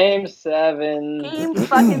 7. Game 7. Game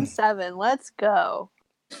fucking 7. Let's go.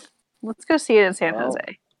 Let's go see it in San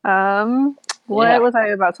Jose. What was I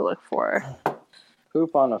about to look for?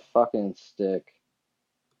 Poop on a fucking stick.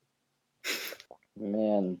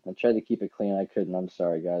 Man, I tried to keep it clean. I couldn't. I'm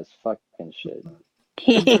sorry, guys. Fucking shit.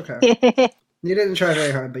 It's okay. You didn't try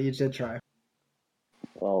very hard, but you did try.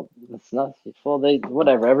 Well, it's not. Well,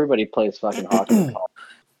 whatever. Everybody plays fucking hockey.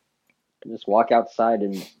 Just walk outside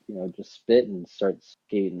and just spit and start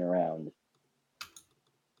skating around.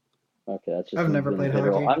 Okay, that's just. I've never played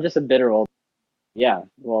hockey. I'm just a bitter old. Yeah,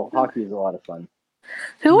 well, hockey is a lot of fun.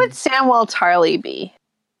 Who would Samwell Tarly be?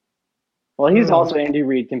 Well, he's also Andy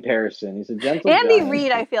Reid comparison. He's a gentle Andy giant.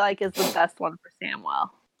 Reid, I feel like, is the best one for Samwell.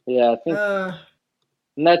 Yeah, I think,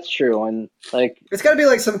 and that's true. And it's got to be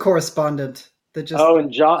like some correspondent that just. Oh,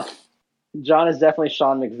 and John is definitely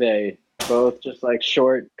Sean McVay. Both just like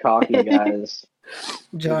short, cocky guys.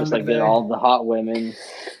 John just McVay. get all the hot women.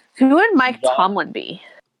 Who would Mike Tomlin be?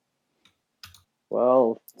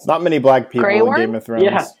 Well, it's not many black people Grey in Worm? Game of Thrones.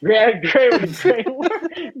 Yeah, Grey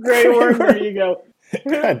Worm. There you go.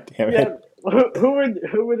 God damn it. Yeah. Who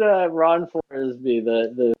would Ron Flores be?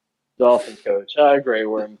 The Dolphin coach. Grey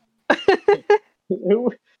Worm.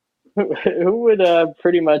 Who would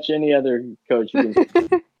pretty much any other coach?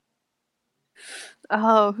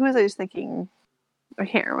 Oh, who was I just thinking? I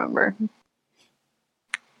can't remember.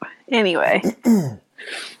 Anyway.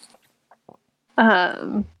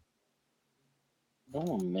 Oh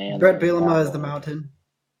man. Brett Bielema is the Mountain.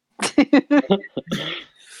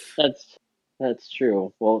 That's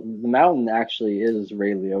true. Well, the Mountain actually is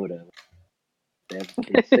Ray Liotta. They have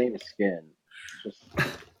the same skin, just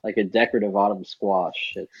like a decorative autumn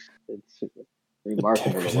squash. It's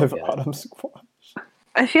remarkable. Decorative autumn squash.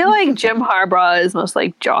 I feel like Jim Harbaugh is most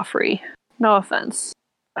like Joffrey. No offense.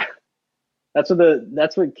 That's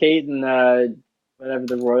what Kate and whatever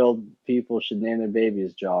the royal people should name their baby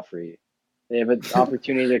is Joffrey. They have an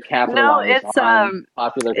opportunity to capitalize on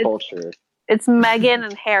popular culture. It's Meghan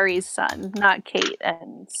and Harry's son, not Kate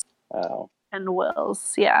and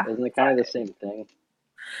Will's. Yeah. Isn't it kind of the same thing?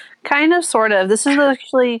 Kind of, sort of. This is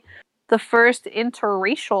actually the first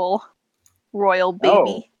interracial royal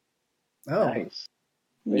baby. Oh. Nice.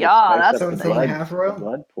 Yeah, that's something half royal.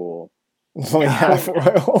 Blood pool. Only half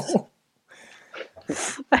royal.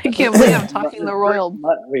 I can't believe I'm talking the royal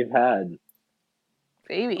we've had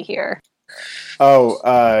baby here.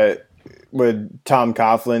 Oh, would Tom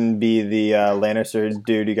Coughlin be the Lannister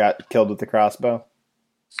dude who got killed with the crossbow?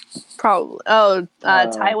 Probably. Oh,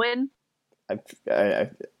 Tywin. Yeah,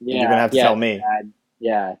 you're gonna have to tell me.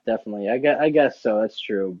 Yeah, definitely. I guess so. That's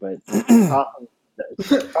true. But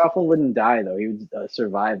Coughlin wouldn't die though. He would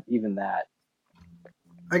survive even that.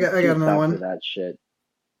 I got another one. That shit.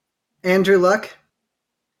 Andrew Luck,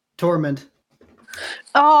 Tormund.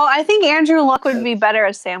 Oh, I think Andrew Luck would be better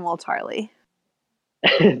as Samwell Tarly.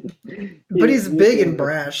 But he's big and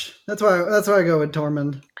brash. That's why I go with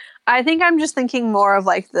Tormund. I think I'm just thinking more of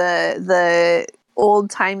like the old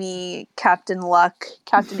timey Captain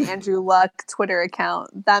Andrew Luck Twitter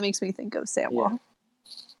account. That makes me think of Samwell.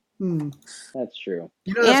 Yeah. That's true.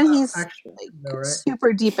 And he's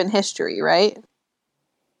super deep in history, right?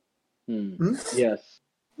 Yes.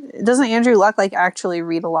 Doesn't Andrew Luck actually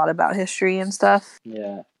read a lot about history and stuff?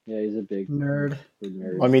 Yeah, he's a big nerd.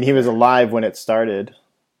 I mean, he was alive when it started.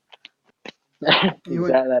 He's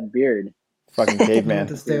got that beard. Fucking caveman.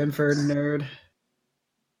 To Stanford nerd.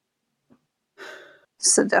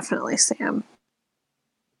 So definitely Sam.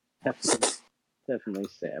 Definitely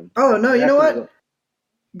Sam. Oh no, you know what?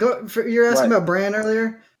 You're asking about Bran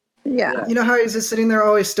earlier. Yeah. You know how he's just sitting there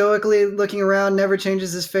always stoically looking around, never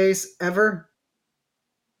changes his face ever?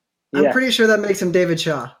 Yeah. I'm pretty sure that makes him David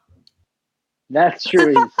Shaw. That's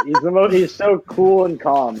true. He's so cool and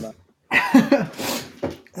calm.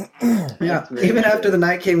 Yeah. Even after the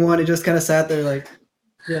Night King won, he just kind of sat there like,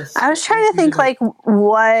 yes. I was trying to think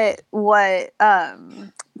what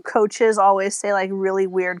coaches always say really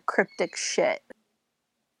weird cryptic shit.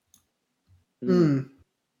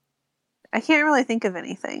 I can't really think of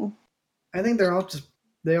anything. I think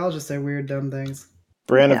they all just say weird dumb things.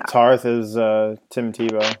 Brienne of Tarth is Tim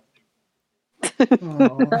Tebow.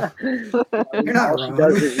 You're not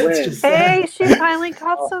wrong. Hey, she finally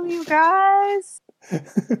caught some, you guys.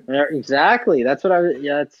 Yeah, exactly. That's what I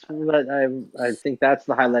think that's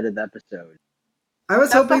the highlight of the episode. I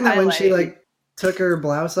was hoping that when she took her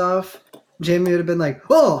blouse off, Jamie would have been like,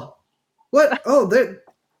 "Oh, what? Oh,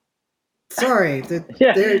 sorry,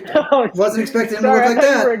 wasn't expecting him to look like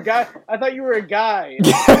that." I thought you were a guy.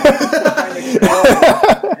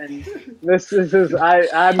 And this is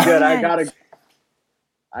I'm good.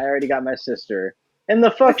 I already got my sister. And the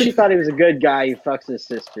fuck, she thought he was a good guy. He fucks his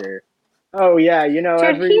sister. Oh yeah,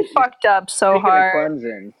 Dude, he fucked up so hard.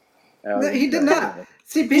 Clemson. He did not.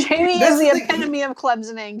 See, Jamie is the epitome of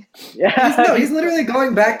Clemsoning. Yeah, he's literally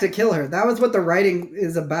going back to kill her. That was what the writing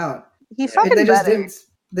is about. He fucking they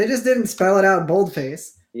just didn't spell it out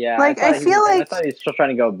boldface. Yeah, I thought he was still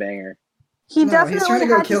trying to go banger. He definitely he's trying to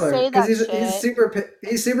go kill her because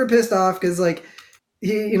he's super pissed off because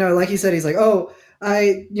he like he said, he's like, oh,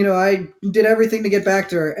 I did everything to get back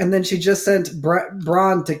to her, and then she just sent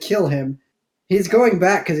Bronn to kill him. He's going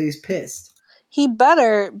back because he's pissed. He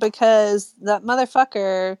better, because that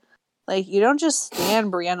motherfucker, you don't just stand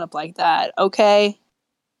Brienne up like that, okay?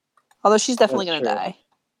 Although she's definitely going to die.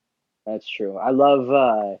 That's true. I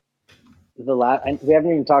love we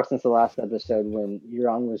haven't even talked since the last episode when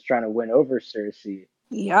Euron was trying to win over Cersei.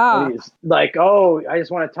 Yeah. And he's like, oh, I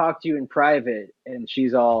just want to talk to you in private. And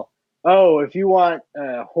she's all, oh, if you want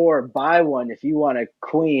a whore, buy one. If you want a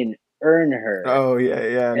queen, earn her. Oh,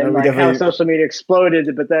 yeah. And how social media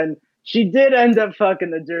exploded, but then she did end up fucking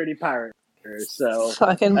the dirty pirate. So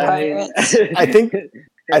fucking pirates. I think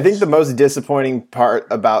I think the most disappointing part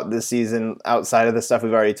about this season, outside of the stuff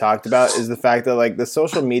we've already talked about, is the fact that like the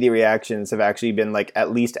social media reactions have actually been like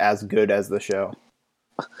at least as good as the show.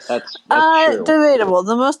 That's true. Debatable.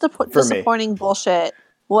 The most disappointing bullshit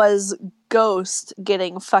was Ghost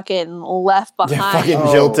getting fucking left behind. Yeah,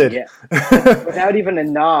 fucking jilted. Yeah. Without even a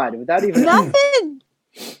nod. Without even nothing.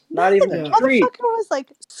 Not even a treat. Motherfucker was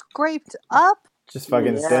like scraped up. Just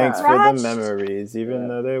fucking thanks for the memories, even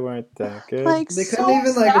though they weren't that good. Like, they couldn't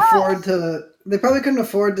even like afford to. They probably couldn't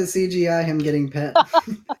afford to CGI him getting pet.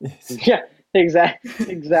 Yeah,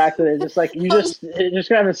 exactly. They're just like you're just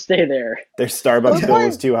gonna have to stay there. Their Starbucks bill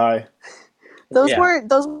was too high. Those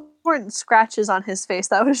weren't scratches on his face.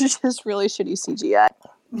 That was just really shitty CGI.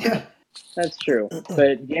 Yeah. That's true.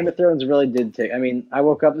 But Game of Thrones really did take. I mean, I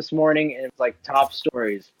woke up this morning and it was like top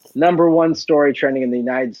stories. Number 1 story trending in the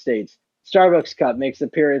United States. Starbucks cup makes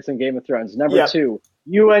appearance in Game of Thrones. Number 2,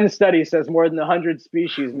 UN study says more than 100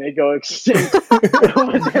 species may go extinct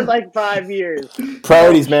within like 5 years.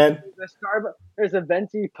 Priorities, man. There's a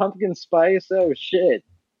venti pumpkin spice. Oh shit.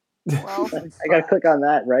 Well, I gotta click on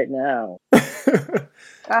that right now.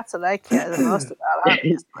 That's what I care the most about,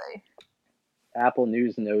 obviously. Apple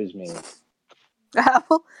News knows me.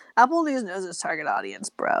 Apple News knows its target audience,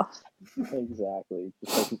 bro. Exactly.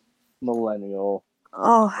 Just like millennial.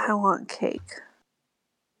 Oh, I want cake.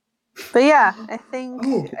 But yeah, I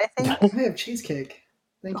think I have cheesecake.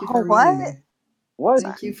 Thank you for reminding me. What?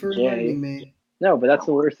 Thank you for reminding me. No, but that's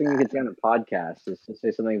the worst thing you could say on a podcast is to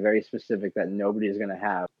say something very specific that nobody is going to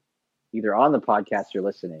have, either on the podcast or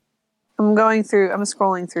listening. I'm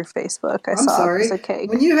scrolling through Facebook. I'm sorry. A cake.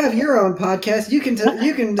 When you have your own podcast, you can decide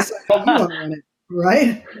how you want to run it,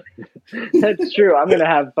 right? That's true. I'm going to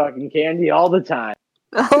have fucking candy all the time.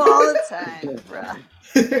 All the time, bruh.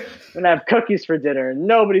 I'm going to have cookies for dinner and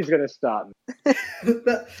nobody's going to stop me.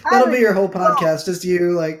 That'll be your whole podcast, just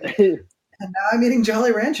you like, and now I'm eating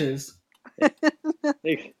Jolly Ranchers. I'm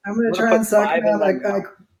going to try and suck it out. I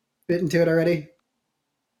bit into it already.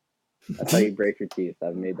 That's how you break your teeth.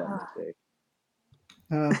 I've made that mistake.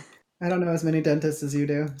 I don't know as many dentists as you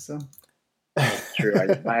do, so. That's true.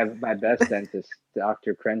 I have my best dentist,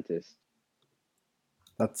 Dr. Prentice.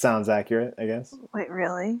 That sounds accurate, I guess. Wait,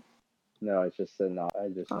 really? No, it's just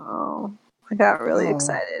Oh, I got really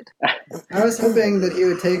excited. I was hoping that he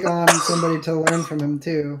would take on somebody to learn from him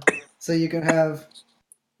too, so you could have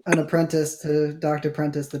an apprentice to Dr.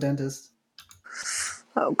 Prentice, the dentist.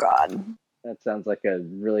 Oh God. That sounds like a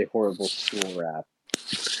really horrible school rap.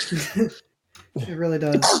 It really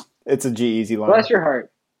does. It's a G-Eazy line. Bless your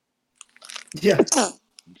heart. Yeah.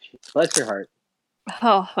 Bless your heart.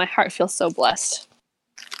 Oh, my heart feels so blessed.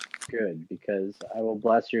 Good, because I will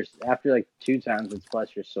bless your... After like 2 times, it's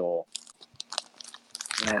bless your soul.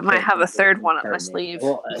 I might have a third one up my sleeve.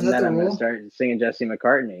 Well, and then I'm going to start singing Jesse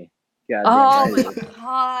McCartney. Oh my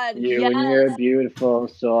God. You and your beautiful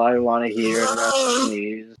soul. I want to hear that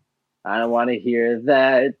sneeze. I don't want to hear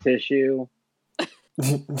that tissue.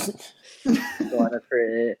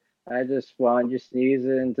 I just want you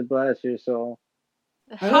sneezing to bless your soul.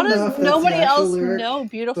 How does nobody else know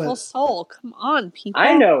Beautiful Soul? Come on, people.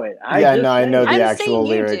 I know it. I know the actual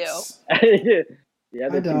lyrics. The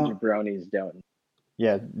other 2 jabronis don't.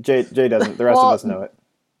 Yeah, Jay doesn't. The rest of us know it.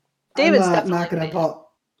 David's I'm not going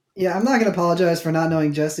to apologize for not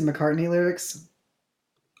knowing Jesse McCartney lyrics.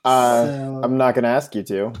 I'm not going to ask you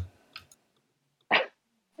to.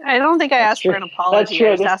 I don't think I asked for an apology.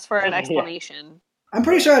 I just asked for an explanation. Yeah. I'm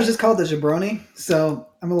pretty sure I was just called a jabroni, so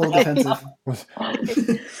I'm a little defensive.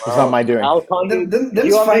 It's not my doing. I'll call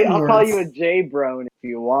you a J-Brone if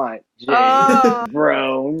you want.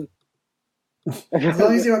 J-Brone. As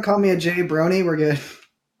long as you don't call me a J-brony, we're good.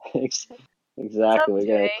 Exactly. We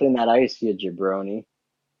gotta clean that ice, you jabroni.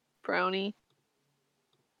 Brony.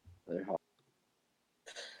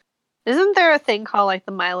 Isn't there a thing called like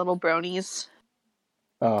the My Little Bronies?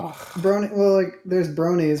 Oh. Brony. Well, like there's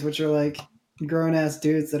bronies, which are like grown ass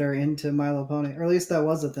dudes that are into My Little Pony, or at least that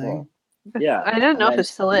was a thing. Well, yeah, I didn't know if it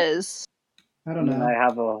still is. I don't know. I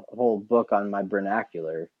have a whole book on my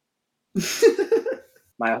vernacular.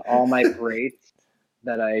 all my braids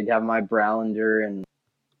that I have my Browlander and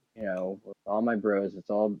all my bros.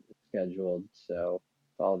 It's all scheduled, so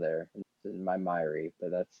it's all there. It's in my Myri,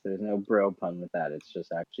 but there's no bro pun with that. It's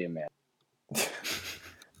just actually a man.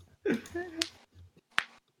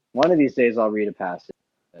 One of these days I'll read a passage.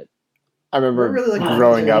 I remember really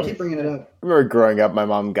growing up. Keep bringing it up. I remember growing up, my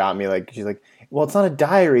mom got me she's like, well, it's not a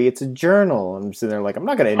diary, it's a journal. I'm sitting there like, I'm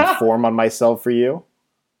not going to inform on myself for you.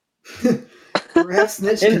 Perhaps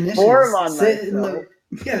snitch inform on myself.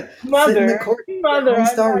 Mother,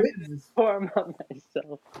 inform on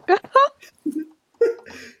myself.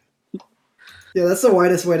 Yeah, that's the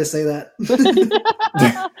widest way to say that.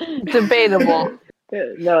 Debatable.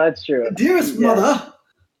 No, that's true. Dearest mother,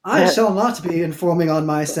 I shall not be informing on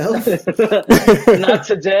myself. Not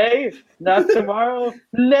today, not tomorrow,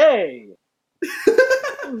 nay.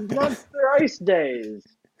 Not thrice days.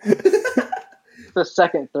 It's the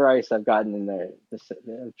second thrice I've gotten in there.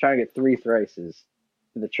 I'm trying to get 3 thrices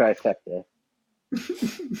for the trifecta.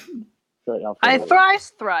 So I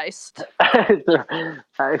thrice.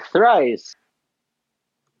 I thrice.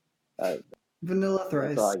 Vanilla That's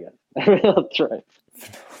thrice. all I got. Vanilla thrice.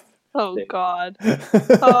 Oh God.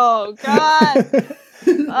 Oh God.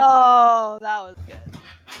 Oh, that was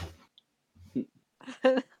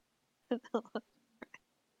good.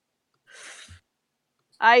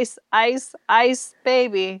 Ice,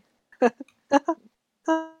 baby.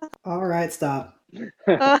 All right, stop.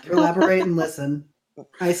 Elaborate and listen.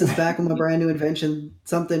 Ice is back with my brand new invention.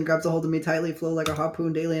 Something grabs a hold of me tightly, flow like a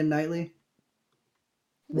harpoon daily and nightly.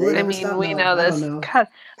 Will it I ever mean, stop? we No, know I this. don't know. God,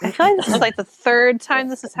 I feel like this is like the third time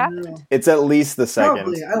this has happened. No. It's at least the second.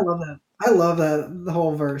 Probably. I love that. I love that the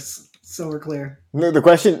whole verse. So we're clear. No, the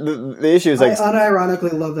question, the issue is like I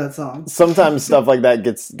unironically love that song. sometimes stuff like that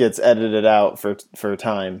gets edited out for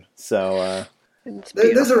time. So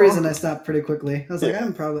There's a reason I stopped pretty quickly. I was like, I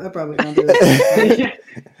probably can't do this.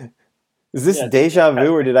 is this deja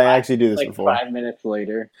vu or did I actually do this like before? 5 minutes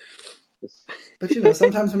later. But you know,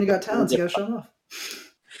 sometimes when you got talents, you gotta show them off.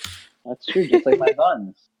 That's true, just like my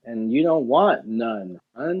buns. And you don't want none,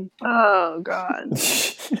 hun. Oh God.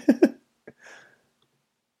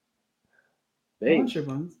 I want your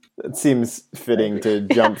buns. It seems fitting to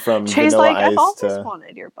jump from Jay's Vanilla like, I've Ice always to.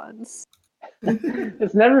 wanted your buns.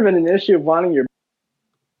 It's never been an issue of wanting your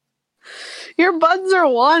Your buns are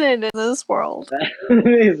wanted in this world.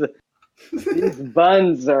 these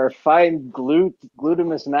buns are fine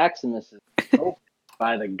glutamus maximus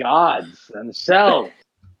by the gods themselves.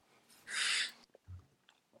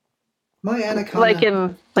 My anaconda Like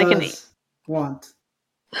in want.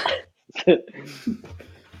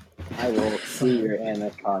 I will see your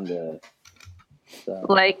anaconda. So.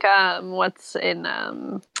 like what's in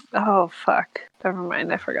oh fuck. Never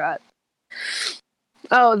mind, I forgot.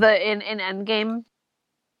 Oh, the in Endgame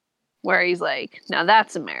where he's like, now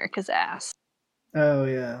that's America's ass. Oh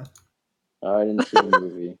yeah. Oh, I didn't see the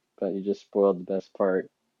movie, but you just spoiled the best part.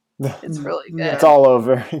 It's really good. Yeah. It's all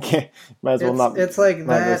over. Might as well not. It's like not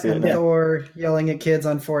go that see it and now. Thor yelling at kids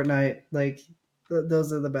on Fortnite. Like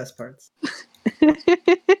those are the best parts.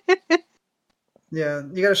 Yeah,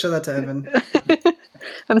 you gotta show that to Evan.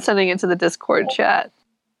 I'm sending it to the Discord chat.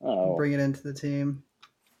 Oh, Bring it into the team.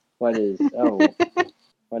 what is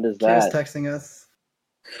Kira's that? texting us.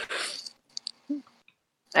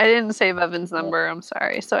 I didn't save Evan's number, I'm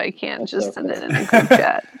sorry, so I can't That's just send okay. it in a group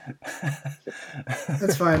chat.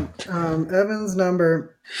 That's fine. Evan's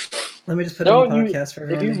number. Let me just put it in the podcast for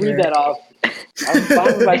If everyone you to read hear. that off, I'm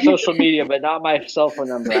fine with my social media, but not my cell phone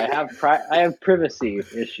number. I have privacy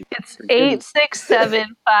issues. It's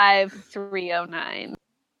 8675309.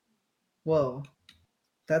 Whoa,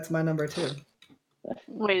 that's my number too.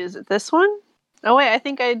 Wait, is it this one? Oh wait, I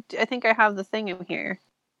think I have the thing in here.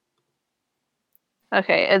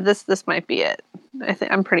 Okay, this might be it.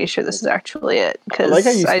 I'm pretty sure this is actually it I because like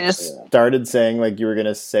how you I just started saying like you were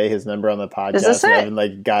gonna say his number on the Is this podcast, and it? Evan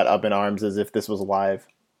like got up in arms as if this was live.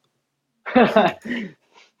 Is that the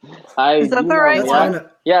right That's one? mine.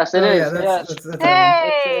 Yes, it Oh, is. yeah, Yes. that's Evan.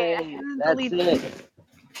 Hey, I That's didn't That's delete it.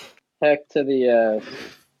 Heck to the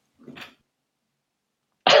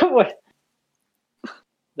what?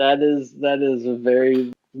 That is a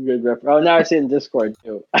very good reference. Oh, now I see it in Discord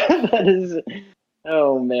too. That is.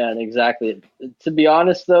 Oh man, exactly. To be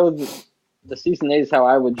honest though, the season 8 is how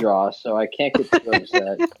I would draw, so I can't get too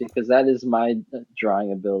upset because that is my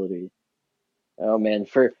drawing ability. Oh man,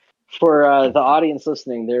 for the audience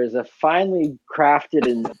listening, there is a finely crafted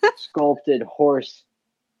and sculpted horse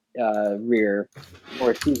rear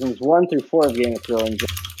for seasons 1 through 4 of Game of Thrones.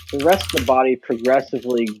 The rest of the body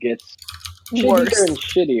progressively gets shittier Worse. and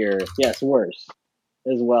shittier. Yes, worse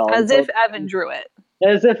as well. as if Evan drew it.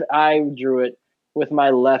 As if I drew it with my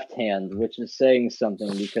left hand, which is saying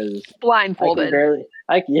something because Blindfolded.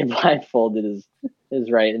 Yeah, blindfolded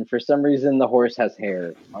is right, and for some reason the horse has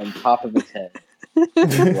hair on top of its head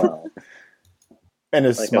as well, And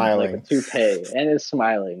is like smiling. a toupee, and is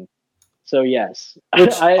smiling. So yes,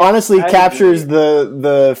 Which honestly I captures agree.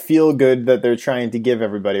 the feel good that they're trying to give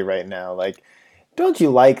everybody right now. Like, don't you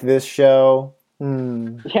like this show?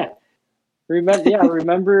 Yeah.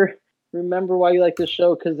 Remember why you like this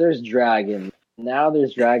show? Because there's dragons. Now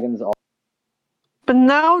there's dragons all. But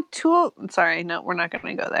now sorry, no, we're not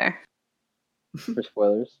going to go there. For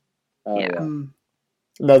spoilers. Oh, Yeah.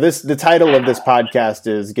 No, the title of this podcast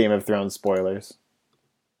is Game of Thrones spoilers.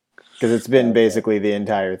 Because it's been basically the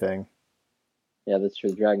entire thing. Yeah, that's true.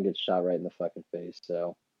 The dragon gets shot right in the fucking face,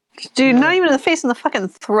 so. Dude, not even in the face, in the fucking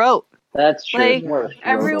throat. That's true. Like, It's more of a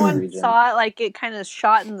everyone region. saw it, like, it kind of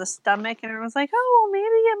shot in the stomach, and everyone's like, oh, well, maybe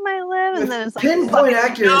it might live. And then it's like, pinpoint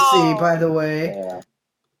accuracy, by the way. Yeah.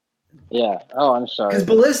 Yeah. Oh, I'm sorry.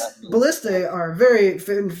 Because ballistae are very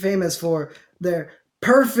famous for their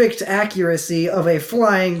perfect accuracy of a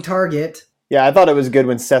flying target. Yeah, I thought it was good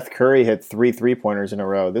when Seth Curry hit 3 3-pointers in a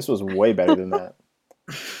row. This was way better than that.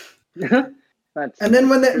 And then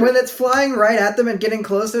when it's flying right at them and getting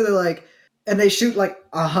closer, they're like, and they shoot like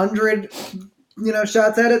 100,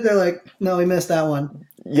 shots at it. They're like, no, we missed that one.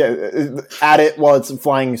 Yeah, at it while it's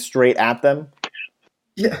flying straight at them.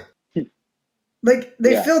 Yeah. Like,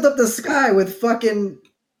 they filled up the sky with fucking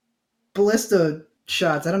ballista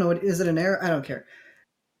shots. I don't know, is it an arrow? I don't care.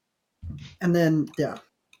 And then, yeah.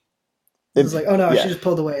 It was like, oh no, she just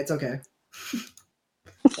pulled away. It's okay.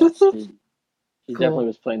 He definitely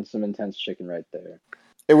was playing some intense chicken right there.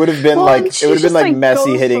 It would have been like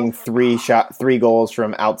Messi hitting three goals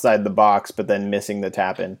from outside the box, but then missing the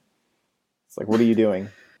tap in. It's like, what are you doing?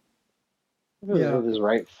 With his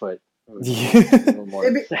right foot. It'd be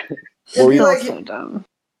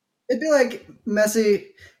like Messi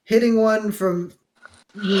hitting one from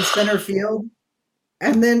center field,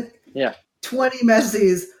 and then 20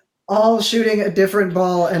 Messis all shooting a different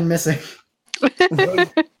ball and missing.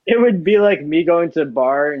 It would be like me going to a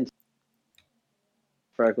bar and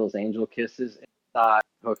Freckles Angel Kisses and not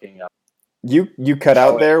hooking up. You cut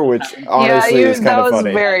out there, which honestly is kind of funny.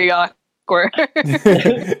 That was very awkward.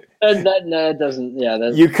 That doesn't.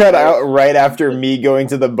 Yeah, you cut out right after me going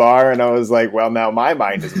to the bar, and I was like, "Well, now my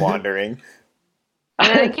mind is wandering." And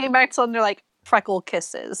then I came back to them. They're like Freckle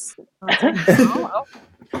Kisses.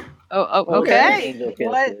 Okay.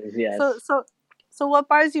 What? Yes. So what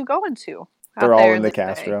bars you going to? They're all in the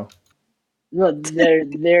Castro. No, they're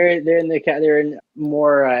in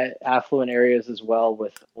more affluent areas as well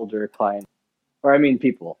with older clients, or I mean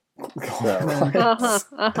people.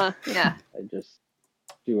 So, yeah. I just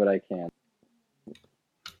do what I can.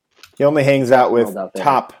 He only hangs out with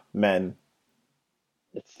top men.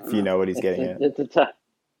 If you know what he's getting at.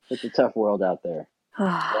 It's a tough world out there.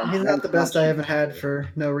 He's not the best I haven't had for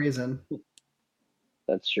no reason.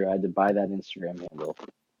 That's true. I had to buy that Instagram handle.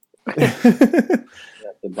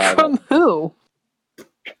 From who?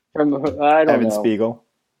 From I don't Evan know. Spiegel.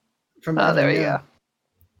 From there you go.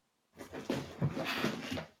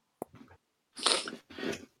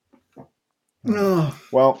 No.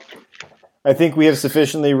 Well, I think we have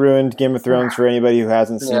sufficiently ruined Game of Thrones for anybody who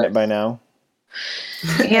hasn't seen it by now.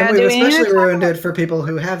 Yeah, and we've especially ruined it for people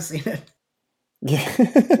who have seen it.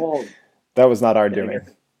 Well, that was not our doing.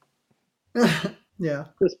 Yeah.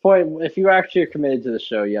 At this point, if you actually are committed to the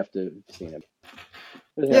show, you have to have seen it.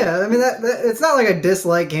 Yeah, I mean that it's not like I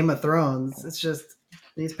dislike Game of Thrones. It's just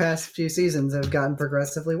these past few seasons have gotten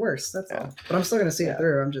progressively worse. That's all. But I'm still going to see it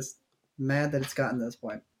through. I'm just mad that it's gotten to this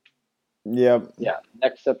point. Yep. Yeah.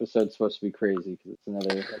 Next episode's supposed to be crazy because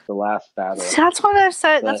it's the last battle. That's what I've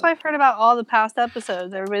said. That's what I've heard about all the past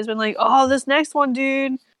episodes. Everybody's been like, "Oh, this next one,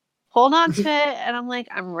 dude, hold on to it," and I'm like,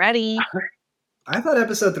 "I'm ready." I thought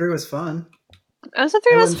episode 3 was fun. Episode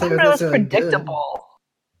 3 was fun, but it was predictable.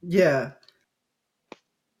 Good. Yeah.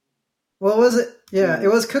 Well, was it? Yeah,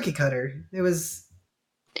 it was cookie cutter. It was.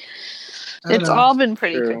 It's all been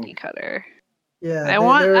pretty cookie cutter. Yeah, I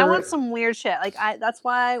want some weird shit. Like that's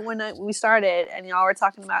why when we started and y'all were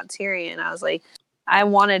talking about Tyrion, I was like, I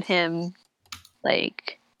wanted him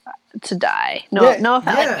like to die. No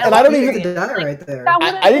offense. Yeah, and I don't even to die right there.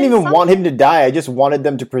 I didn't even want him to die. I just wanted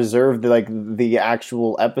them to preserve the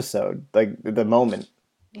actual episode, like the moment.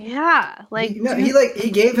 Yeah, like he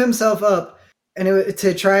gave himself up, and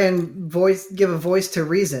to try and give a voice to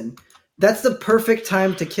reason. That's the perfect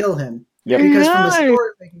time to kill him. Yep. Because from the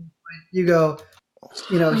story you go,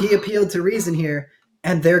 he appealed to reason here,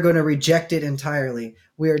 and they're going to reject it entirely.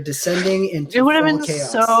 We are descending into it would have been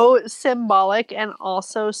chaos. So symbolic and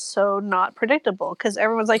also so not predictable because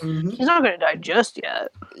everyone's like, he's not going to die just yet.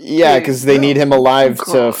 Yeah, because they need him alive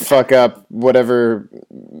to fuck up whatever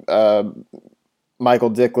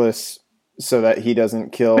Michael Dickless so that he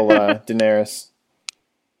doesn't kill Daenerys.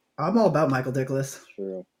 I'm all about Michael Dickless.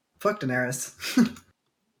 True. Fuck Daenerys.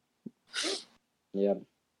 Yeah.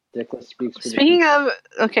 Dickless speaks for Speaking of,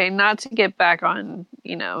 not to get back on,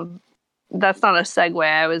 that's not a segue.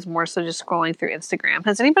 I was more so just scrolling through Instagram.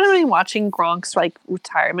 Has anybody been watching Gronk's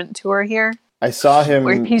retirement tour here? I saw him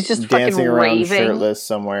where he's just dancing around raving. shirtless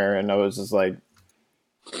somewhere, and I was just like,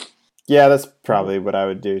 Yeah, that's probably what I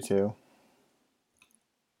would do too.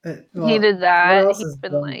 He did that. What else He's is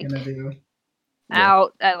been Doug like gonna do?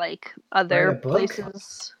 out at like Write other a book?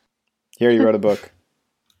 places. He already wrote a book.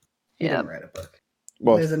 He Yeah. didn't write a book.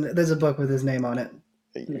 Well, There's a book with his name on it.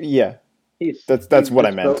 yeah, He's that's what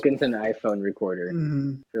I meant. Spoken to an iPhone recorder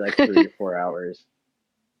Mm-hmm. for like 3 or 4 hours.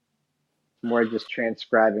 More just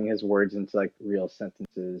transcribing his words into like real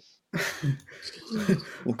sentences.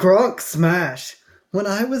 Gronk smash. When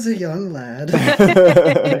I was a young lad. I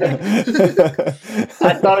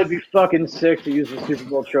thought it'd be fucking sick to use the Super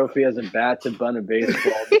Bowl trophy as a bat to bunt a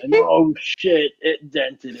baseball. And oh shit, it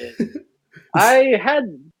dented it. I had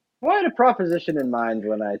quite a proposition in mind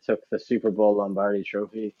when I took the Super Bowl Lombardi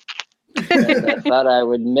trophy. And I thought I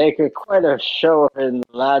would make quite a show of it in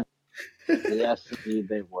the lab. Yes, indeed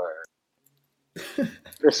they were.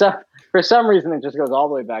 For some reason, it just goes all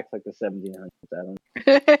the way back to like the 1700s. I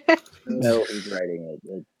don't know who's writing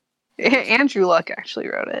it. Andrew Luck actually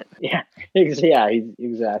wrote it. Yeah,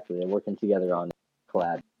 exactly. They're working together on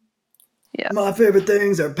collab. Yeah. My favorite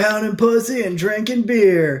things are pounding pussy and drinking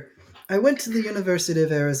beer. I went to the University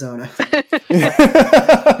of Arizona. Where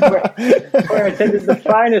I attended the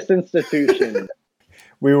finest institution.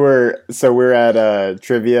 We were at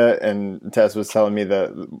trivia, and Tess was telling me that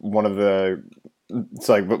one of the.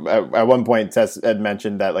 So like at one point, Tess had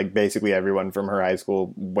mentioned that like basically everyone from her high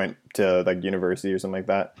school went to like university or something like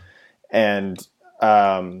that,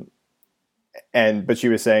 but she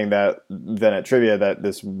was saying that then at trivia that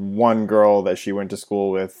this one girl that she went to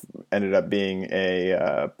school with ended up being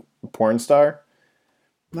a porn star.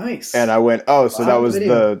 Nice. And I went, oh, so that was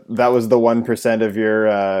video. the 1% of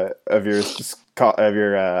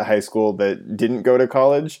your high school that didn't go to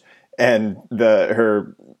college, and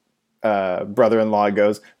her brother-in-law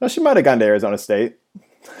goes, well, she might have gone to Arizona State.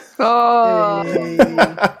 Oh. Hey.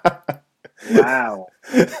 Wow.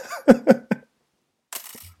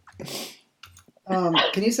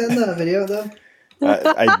 Can you send the video though?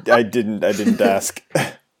 I didn't ask.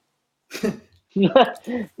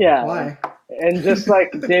 Yeah. Why? And just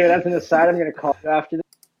like David, as an aside, I'm gonna call you after this.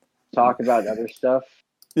 Talk about other stuff.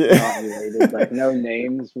 Yeah. Not related, like no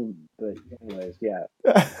names, but anyways, yeah.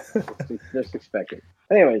 Just expect it.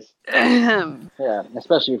 Anyways, yeah,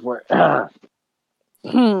 especially if we're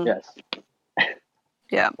yes.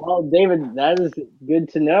 Yeah. Well, David, that is good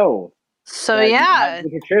to know. So yeah.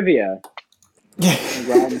 With your trivia.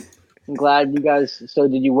 I'm glad you guys. So,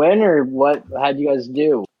 did you win, or what? How'd you guys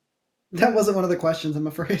do? That wasn't one of the questions, I'm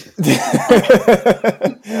afraid.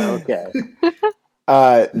 Okay.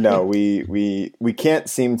 No, we can't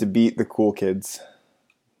seem to beat the cool kids.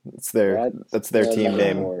 That's their team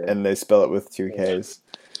name, and they spell it with 2 K's.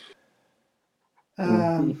 I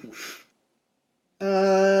don't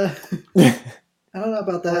know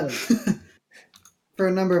about that. For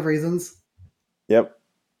a number of reasons. Yep.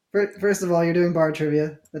 First of all, you're doing bar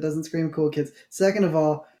trivia. That doesn't scream cool kids. Second of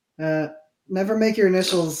all, never make your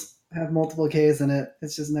initials have multiple K's in it.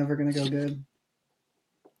 It's just never going to go good.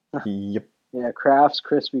 Yep. Yeah, Kraft's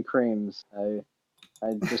Krispy Kremes.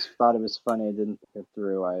 I just thought it was funny. I didn't get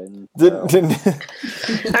through. I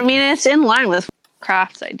mean, it's in line with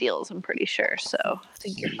Kraft's ideals, I'm pretty sure. So I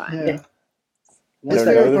think you're fine. Yeah. I don't The know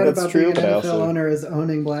favorite that part that's about true, being but an I NFL also owner is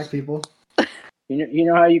owning black people. You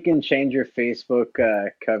know how you can change your Facebook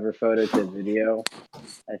cover photo to video?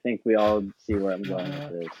 I think we all see where I'm going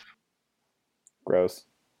with this. gross.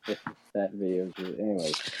 That video.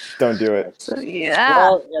 Anyways. Don't do it. So, yeah.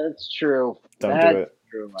 Well, yeah, that's true. Don't That's do it.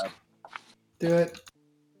 True. Do it.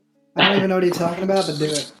 I don't even know what he's talking about, but do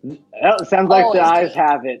it. Oh, it sounds like the Always eyes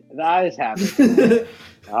have it. The eyes have it.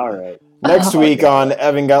 All right. Next week on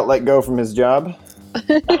Evan got let go from his job.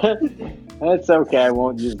 That's okay. I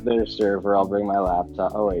won't use their server. I'll bring my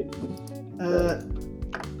laptop. Oh wait.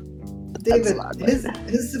 David,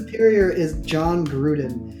 his superior is John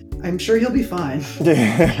Gruden. I'm sure he'll be fine.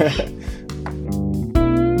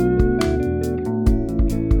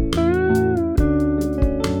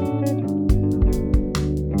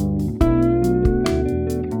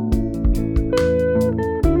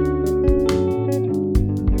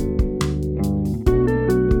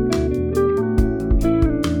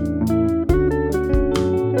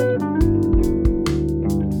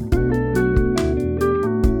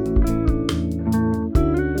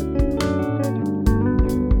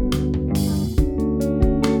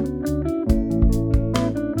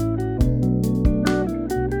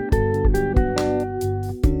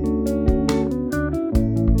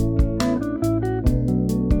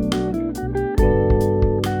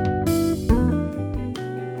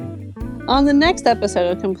 On the next episode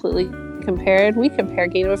of Completely Compared, we compare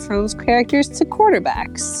Game of Thrones characters to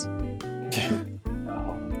quarterbacks.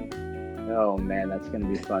 Oh man, that's gonna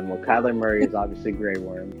be fun. Well, Kyler Murray is obviously Grey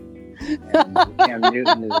Worm, and Cam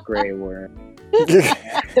Newton is Grey Worm.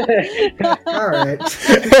 All right.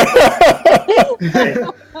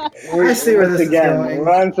 I see where this is going.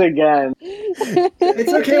 Once again.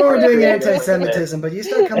 It's okay when we're doing anti-Semitism, but you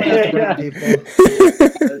start coming after black people.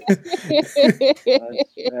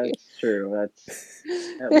 That's true.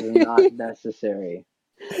 That was not necessary.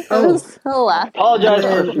 Oh, so I apologize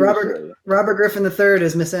for Robert Griffin III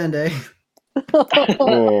is Miss Ende.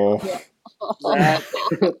 Oh. That's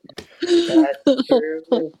true.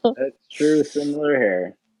 That's true. Similar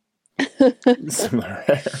hair. Similar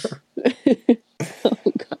hair. Oh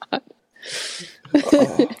God.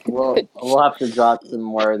 We'll have to jot some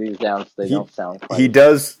more of these down so they don't sound funny. He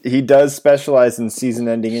does specialize in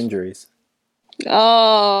season-ending injuries.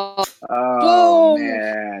 Oh. Oh Boom.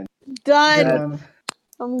 man. Done.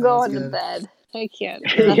 I'm going to bed. I can't.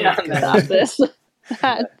 Yeah, stop this.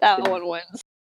 That one wins.